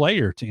former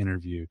player to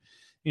interview.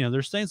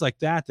 There's things like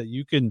that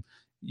you can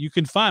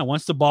find.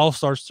 Once the ball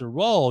starts to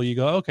roll, you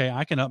go, okay,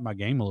 I can up my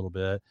game a little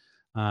bit.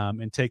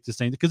 And take the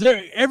same, because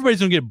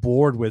everybody's gonna get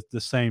bored with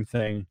the same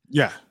thing.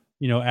 Yeah,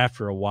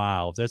 after a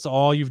while, if that's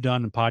all you've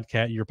done in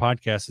your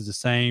podcast is the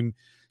same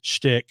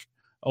shtick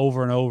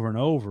over and over and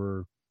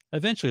over,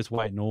 eventually it's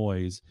white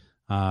noise.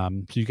 So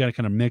you got to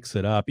kind of mix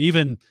it up.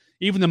 Even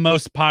the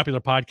most popular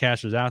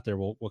podcasters out there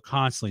will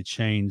constantly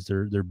change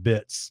their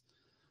bits,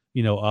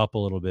 up a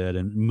little bit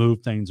and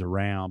move things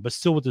around, but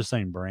still with the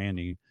same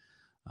branding.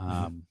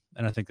 And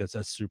I think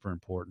that's super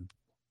important.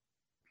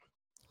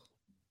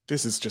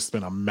 This has just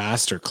been a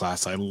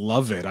masterclass. I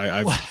love it.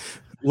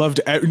 I've loved.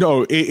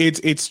 No,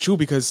 it's true,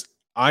 because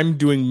I'm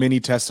doing mini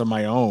tests on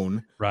my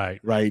own,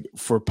 right,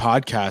 for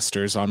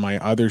podcasters on my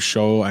other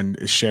show, and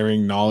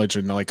sharing knowledge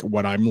and like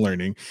what I'm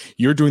learning.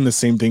 You're doing the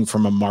same thing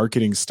from a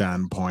marketing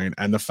standpoint,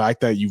 and the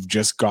fact that you've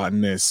just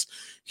gotten this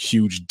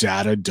huge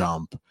data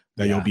dump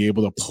that you'll be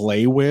able to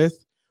play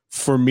with.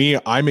 For me,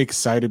 I'm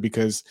excited,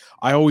 because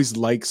I always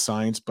like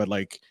science, but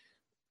like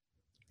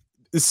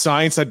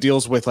science that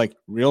deals with like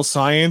real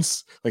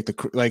science, like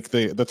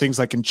the things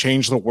that can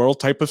change the world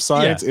type of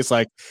science. It's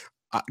like,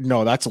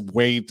 no, that's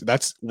way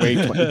this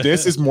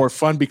is more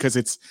fun, because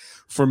it's,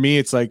 for me,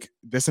 it's like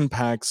this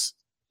impacts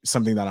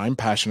something that I'm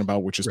passionate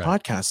about, which is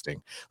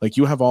podcasting. Like,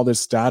 you have all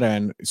this data,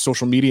 and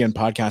social media and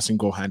podcasting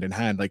go hand in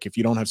hand. Like, if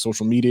you don't have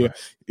social media,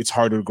 it's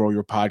harder to grow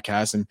your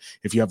podcast. And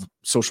if you have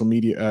social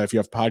media, if you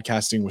have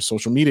podcasting with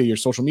social media, your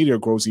social media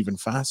grows even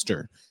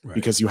faster,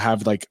 because you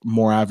have like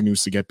more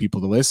avenues to get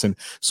people to listen.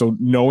 So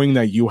knowing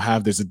that you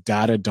have this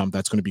data dump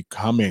that's going to be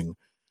coming,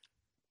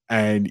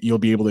 and you'll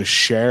be able to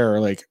share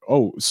like,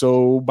 oh,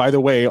 so by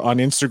the way, on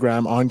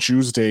Instagram on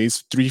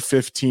Tuesdays,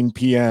 3:15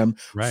 p.m.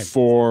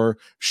 for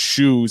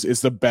shoes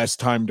is the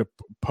best time to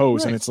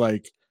post. And it's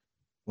like,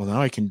 well,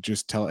 now I can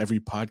just tell every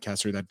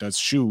podcaster that does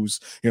shoes,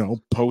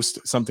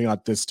 post something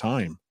at this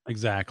time.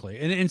 Exactly.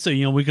 And so,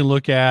 we can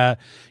look at,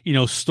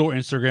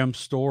 Instagram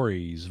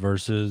stories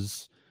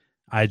versus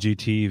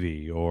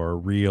IGTV or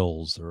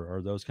reels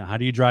or those how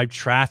do you drive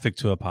traffic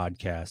to a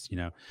podcast?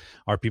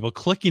 Are people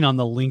clicking on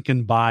the link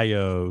in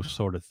bio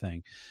sort of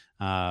thing?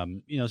 So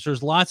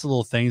there's lots of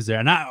little things there.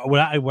 And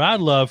what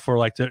I'd love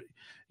for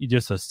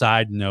just a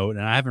side note,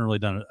 and I haven't really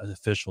done an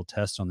official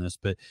test on this,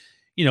 but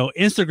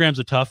Instagram's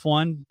a tough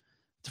one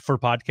for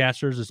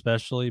podcasters,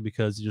 especially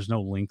because there's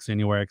no links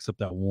anywhere except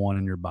that one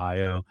in your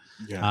bio.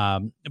 Yeah.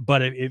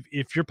 But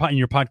if your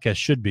podcast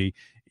should be,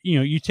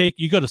 you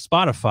go to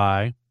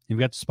Spotify, you've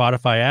got the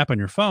Spotify app on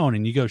your phone,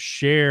 and you go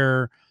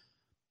share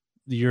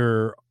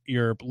your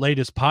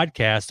latest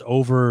podcast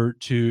over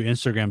to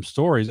Instagram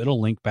stories,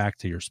 it'll link back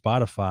to your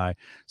Spotify.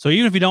 So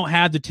even if you don't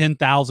have the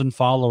 10,000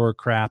 follower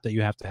crap that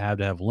you have to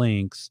have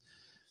links,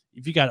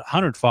 if you got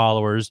 100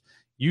 followers,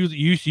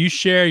 you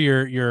share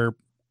your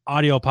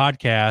audio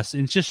podcast,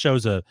 and it just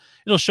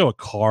it'll show a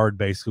card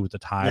basically with the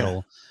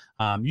title.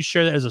 Yeah. You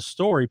share that as a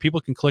story, people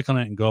can click on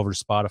it and go over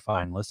to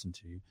Spotify and listen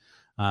to you.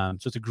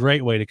 So it's a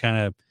great way to kind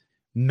of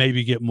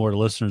maybe get more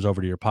listeners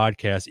over to your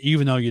podcast,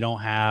 even though you don't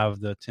have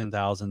the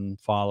 10,000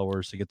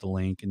 followers to get the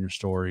link in your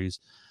stories.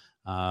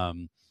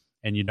 And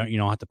you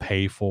don't have to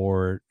pay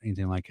for it,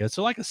 anything like that.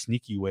 So like a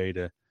sneaky way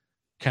to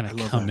kind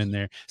of come in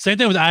there. Same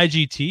thing with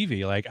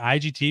IGTV. Like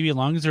IGTV, as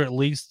long as they're at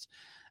least,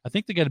 I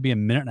think they got to be a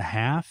minute and a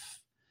half.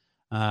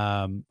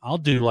 I'll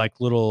do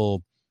like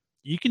little,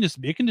 it can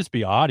just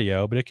be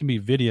audio, but it can be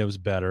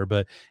videos better.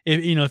 But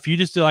if you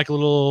just do like a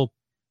little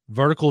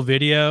vertical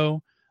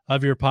video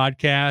of your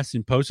podcast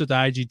and post it to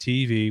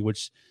IGTV,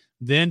 which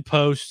then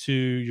post to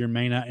your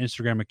main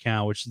Instagram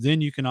account, which then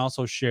you can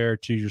also share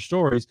to your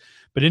stories.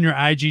 But in your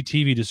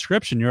IGTV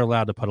description, you're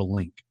allowed to put a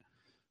link.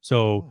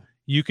 So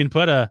you can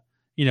put a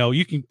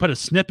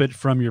snippet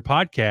from your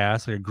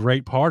podcast, like a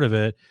great part of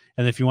it.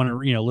 And if you want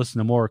to, listen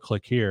to more,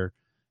 click here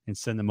and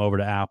send them over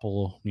to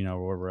Apple,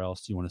 or wherever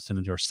else you want to send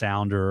them to, or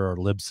Sounder or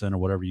Libsyn or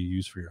whatever you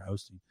use for your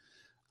hosting.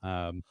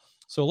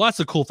 So lots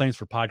of cool things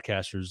for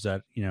podcasters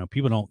that,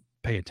 people don't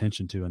pay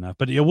attention to enough,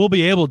 but it will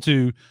be able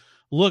to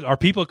look, are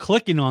people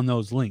clicking on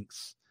those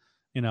links?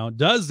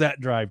 Does that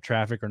drive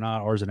traffic or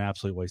not, or is it an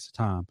absolute waste of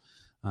time?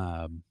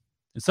 And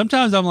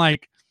sometimes I'm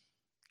like,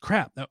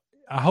 crap,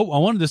 I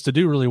wanted this to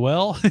do really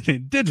well.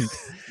 It didn't,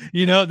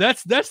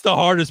 that's the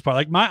hardest part.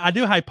 Like I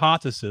do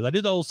hypothesis. I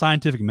did the old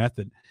scientific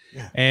method,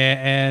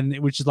 and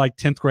which is like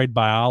 10th grade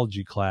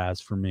biology class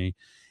for me.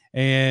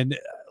 And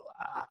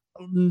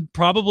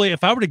probably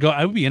if I were to go,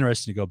 I would be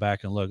interested to go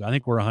back and look. I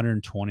think we're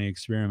 120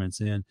 experiments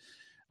in.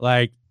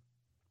 Like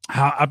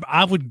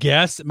I would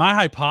guess my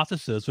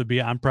hypothesis would be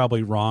I'm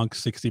probably wrong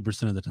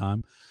 60% of the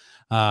time.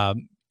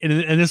 And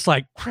it's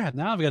like, crap,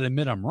 now I've got to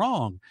admit I'm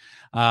wrong.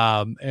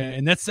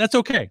 And that's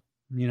okay,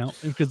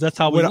 because that's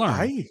how we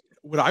learn.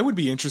 What I would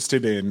be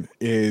interested in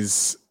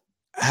is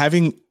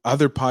having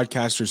other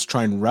podcasters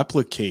try and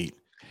replicate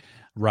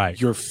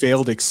your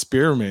failed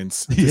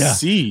experiments to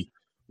see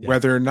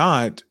whether or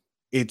not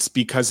it's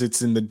because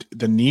it's in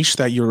the niche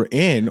that you're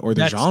in or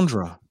the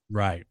genre.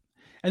 Right.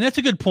 And that's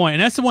a good point.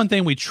 And that's the one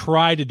thing we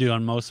try to do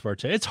on most of our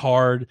it's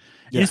hard.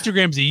 Yeah.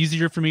 Instagram's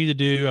easier for me to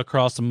do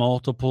across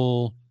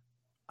multiple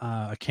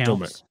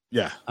accounts.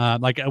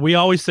 Like we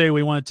always say,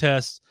 we want to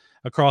test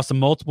across the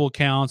multiple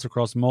accounts,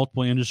 across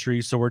multiple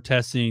industries. So we're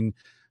testing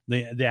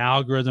the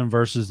algorithm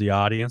versus the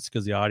audience,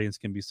 because the audience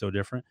can be so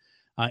different.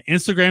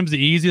 Instagram's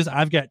the easiest.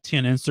 I've got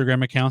 10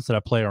 Instagram accounts that I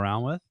play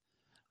around with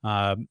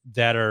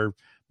that are,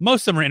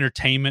 most of them are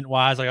entertainment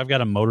wise. Like I've got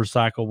a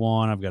motorcycle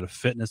one. I've got a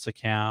fitness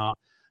account.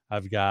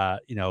 I've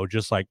got,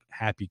 just like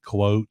happy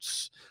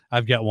quotes.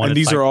 I've got one. And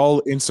these are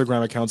all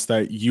Instagram accounts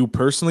that you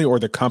personally or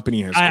the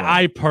company has grown?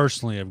 I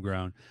personally have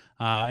grown.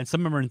 And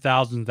some of them are in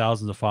thousands and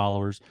thousands of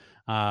followers.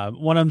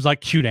 One of them's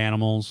like cute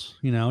animals,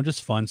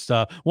 just fun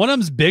stuff. One of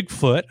them's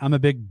Bigfoot. I'm a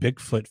big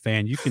Bigfoot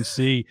fan. You can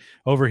see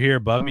over here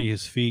above me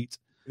his feet.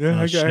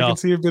 Yeah, I can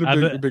see a bit of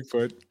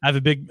Bigfoot. I have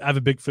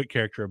a Bigfoot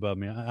character above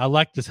me. I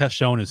like to have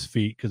shown his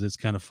feet because it's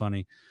kind of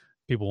funny.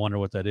 People wonder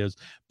what that is,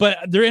 but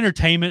they're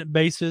entertainment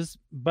bases.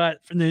 But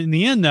in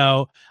the end,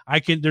 though,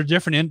 they're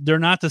different. They're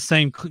not the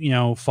same,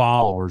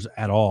 followers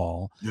at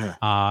all. Yeah.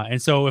 And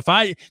so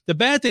the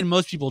bad thing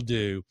most people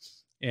do,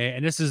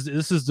 and this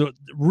is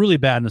really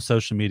bad in the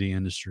social media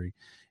industry,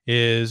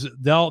 is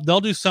they'll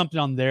do something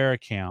on their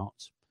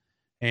account,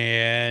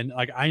 and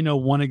like I know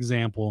one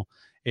example,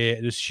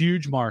 this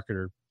huge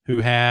marketer who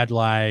had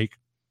like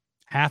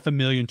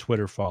 500,000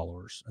 Twitter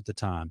followers at the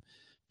time.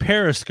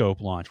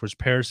 Periscope launched, which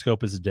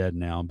Periscope is dead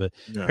now, but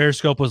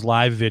Periscope was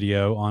live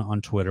video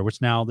on Twitter,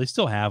 which now they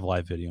still have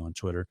live video on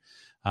Twitter.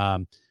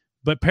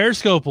 But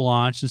Periscope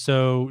launched, and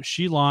so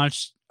she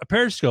launched a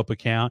Periscope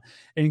account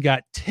and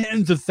got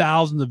tens of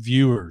thousands of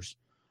viewers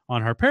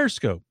on her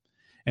Periscope.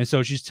 And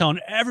so she's telling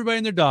everybody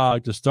and their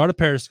dog to start a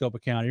Periscope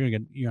account. You're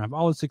gonna have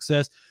all the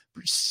success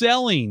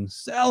selling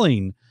these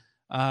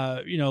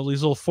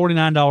little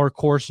 $49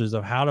 courses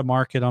of how to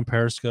market on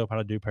Periscope, how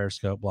to do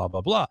Periscope, blah,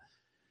 blah, blah.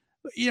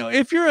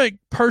 If you're a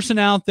person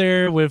out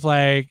there with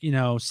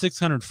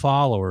 600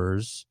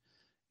 followers,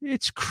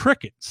 it's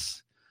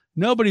crickets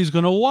nobody's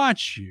going to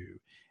watch you.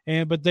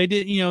 But they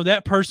did,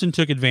 that person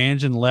took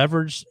advantage and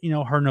leveraged,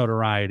 her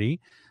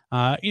notoriety.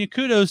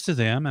 Kudos to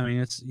them. I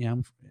mean, it's,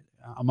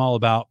 I'm all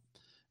about,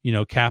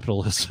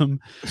 capitalism.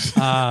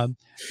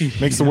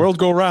 Makes the world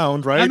go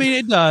round, right? I mean,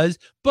 it does,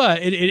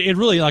 but it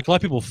really, like, a lot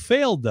of people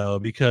failed though,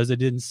 because they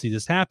didn't see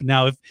this happen.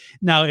 Now,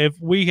 if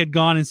we had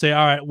gone and say,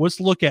 all right, let's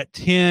look at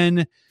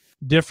 10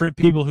 different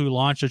people who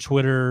launched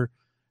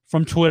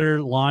from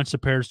Twitter, launched a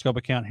Periscope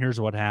account, here's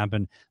what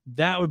happened,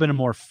 that would have been a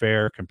more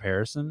fair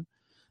comparison.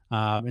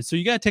 And so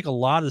you got to take a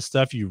lot of the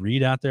stuff you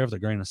read out there with a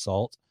grain of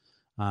salt.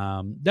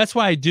 That's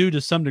why I do, to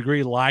some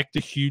degree, like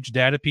the huge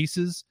data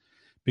pieces,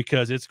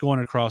 because it's going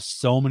across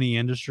so many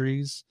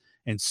industries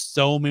and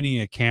so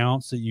many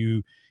accounts that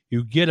you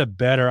get a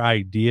better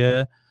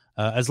idea.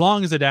 As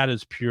long as the data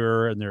is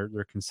pure and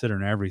they're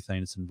considering everything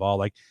that's involved.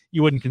 Like,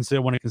 you wouldn't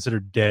want to consider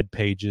dead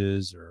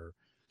pages or,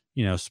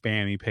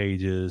 spammy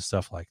pages,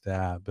 stuff like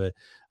that. But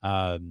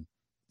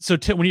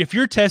if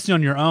you're testing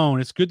on your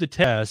own, it's good to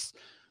test,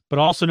 but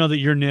also know that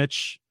your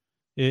niche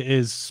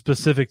is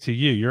specific to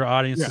you. Your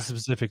audience is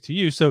specific to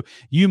you. So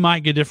you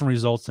might get different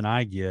results than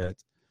I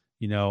get,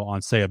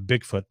 on, say, a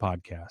Bigfoot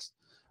podcast,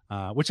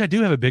 which I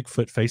do have a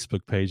Bigfoot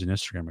Facebook page and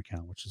Instagram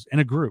account, which is in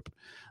a group,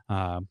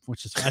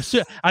 which is,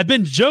 I've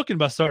been joking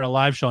about starting a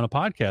live show on a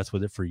podcast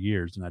with it for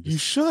years, and I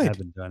just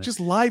haven't done it. Just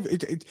live.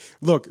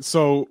 Look,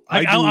 so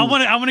I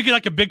want to get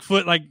like a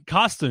Bigfoot like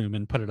costume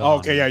and put it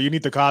on. Okay, yeah, you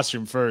need the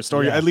costume first,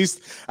 or at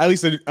least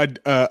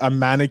a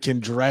mannequin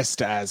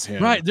dressed as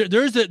him. Right.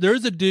 There's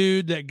a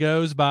dude that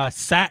goes by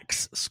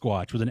Sax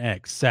Squatch with an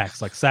X.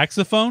 Sax, like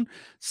saxophone.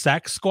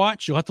 Sax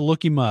Squatch. You'll have to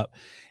look him up,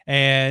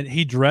 and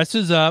he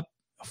dresses up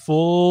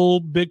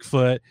full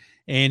Bigfoot,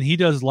 and he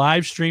does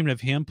live streaming of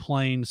him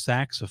playing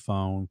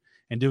saxophone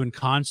and doing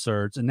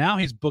concerts. And now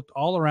he's booked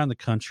all around the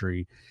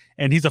country,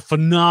 and he's a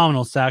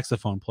phenomenal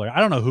saxophone player. I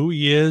don't know who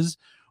he is,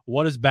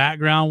 what his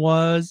background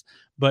was,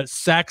 but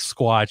Sax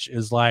Squatch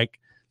is like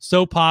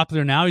so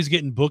popular now. He's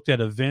getting booked at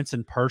events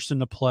in person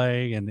to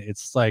play, and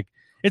it's like,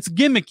 it's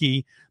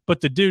gimmicky, but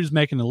the dude's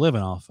making a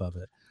living off of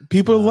it.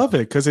 People love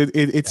it because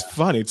it's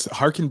fun. It's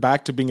harking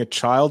back to being a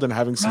child and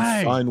having some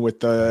fun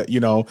with the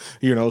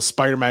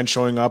Spider-Man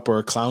showing up or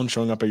a clown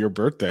showing up at your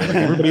birthday. Like,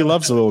 everybody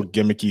loves a little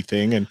gimmicky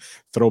thing and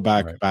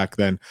throwback back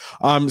then.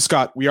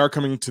 Scott, we are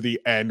coming to the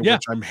end,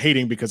 which I'm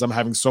hating because I'm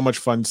having so much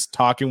fun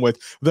talking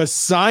with the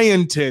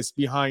scientist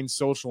behind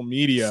social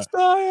media.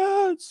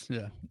 Science,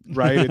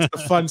 right. It's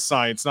the fun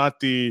science,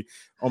 not the,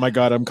 oh my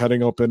God, I'm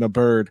cutting open a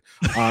bird.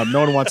 No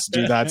one wants to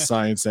do that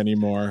science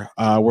anymore.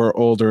 We're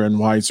older and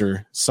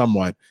wiser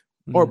somewhat,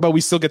 but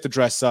we still get to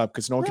dress up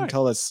because no one can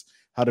tell us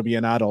how to be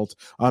an adult.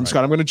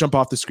 Scott, I'm going to jump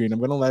off the screen. I'm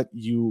going to let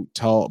you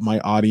tell my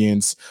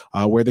audience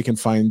where they can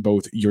find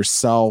both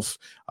yourself,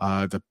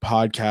 the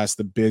podcast,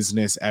 the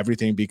business,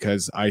 everything,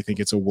 because I think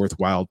it's a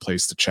worthwhile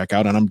place to check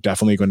out. And I'm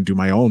definitely going to do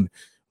my own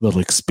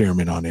little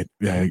experiment on it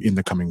in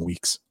the coming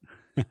weeks.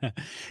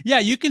 Yeah,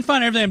 you can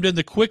find everything I'm doing.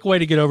 The quick way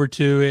to get over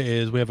to it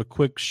is we have a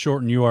quick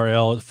shortened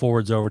URL. It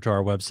forwards over to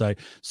our website,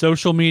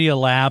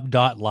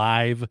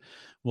 socialmedialab.live.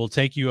 Will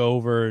take you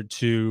over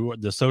to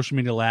the Social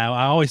Media Lab.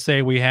 I always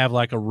say we have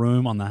like a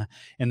room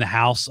in the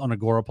house on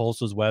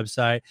Agorapulse's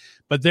website,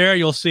 but there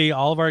you'll see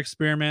all of our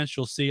experiments.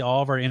 You'll see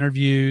all of our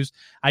interviews.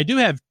 I do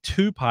have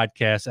 2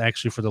 podcasts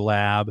actually for the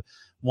lab.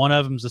 One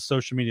of them is the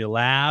Social Media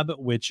Lab,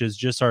 which is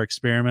just our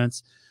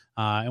experiments,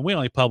 and we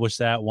only publish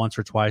that once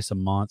or twice a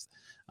month.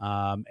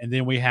 And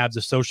then we have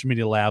the Social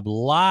Media Lab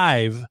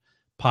Live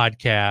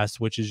podcast,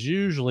 which is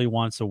usually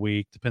once a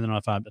week, depending on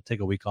if I take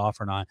a week off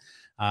or not,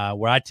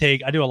 where I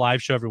do a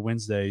live show every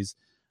Wednesdays,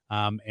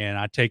 and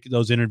I take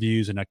those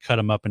interviews and I cut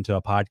them up into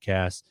a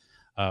podcast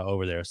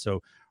over there.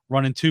 So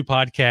running 2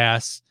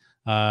 podcasts,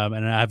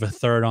 and I have a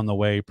third on the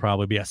way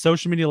probably. But yeah,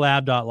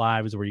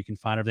 socialmedialab.live is where you can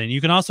find everything.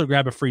 You can also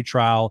grab a free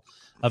trial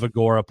of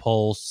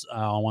Agorapulse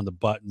on one of the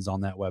buttons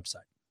on that website.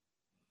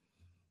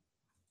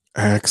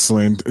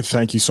 Excellent.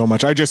 Thank you so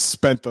much. I just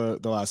spent the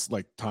last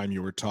time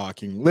you were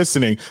talking,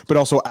 listening, but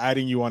also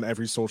adding you on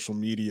every social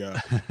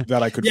media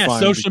that I could find.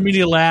 Social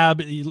Media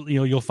Lab,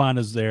 you'll find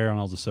us there on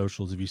all the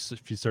socials. If you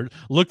search,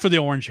 look for the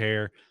orange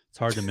hair. It's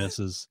hard to miss.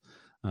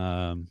 There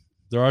are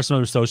some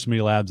other Social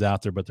Media Labs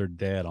out there, but they're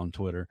dead on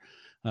Twitter.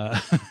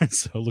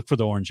 So look for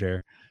the orange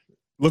hair.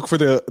 Look for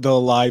the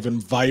alive and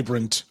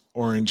vibrant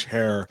orange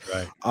hair.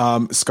 Right.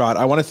 Scott,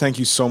 I want to thank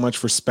you so much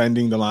for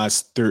spending the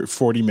last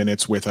 40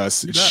 minutes with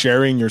us,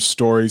 sharing your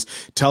stories,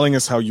 telling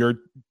us how you're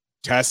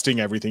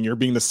testing everything. You're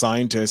being the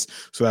scientist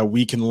so that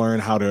we can learn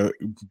how to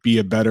be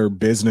a better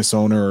business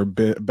owner or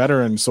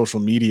better in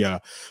social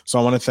media. So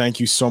I want to thank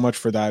you so much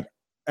for that.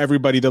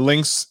 Everybody, the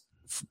links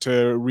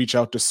to reach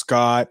out to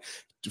Scott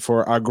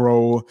for I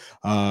want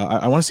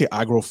to say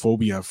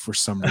agoraphobia for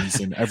some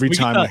reason. Every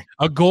time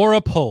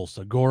Agorapulse.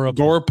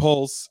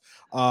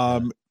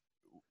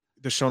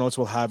 The show notes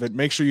will have it.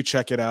 Make sure you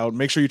check it out.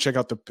 Make sure you check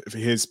out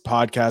his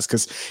podcast,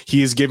 because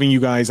he is giving you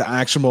guys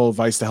actionable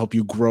advice to help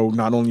you grow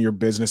not only your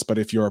business, but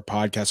if you're a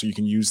podcaster, you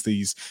can use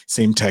these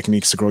same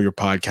techniques to grow your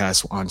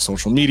podcast on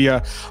social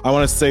media. I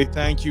want to say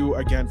thank you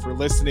again for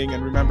listening.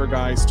 And remember,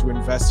 guys, to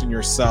invest in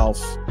yourself,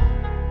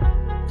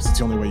 because it's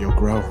the only way you'll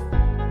grow.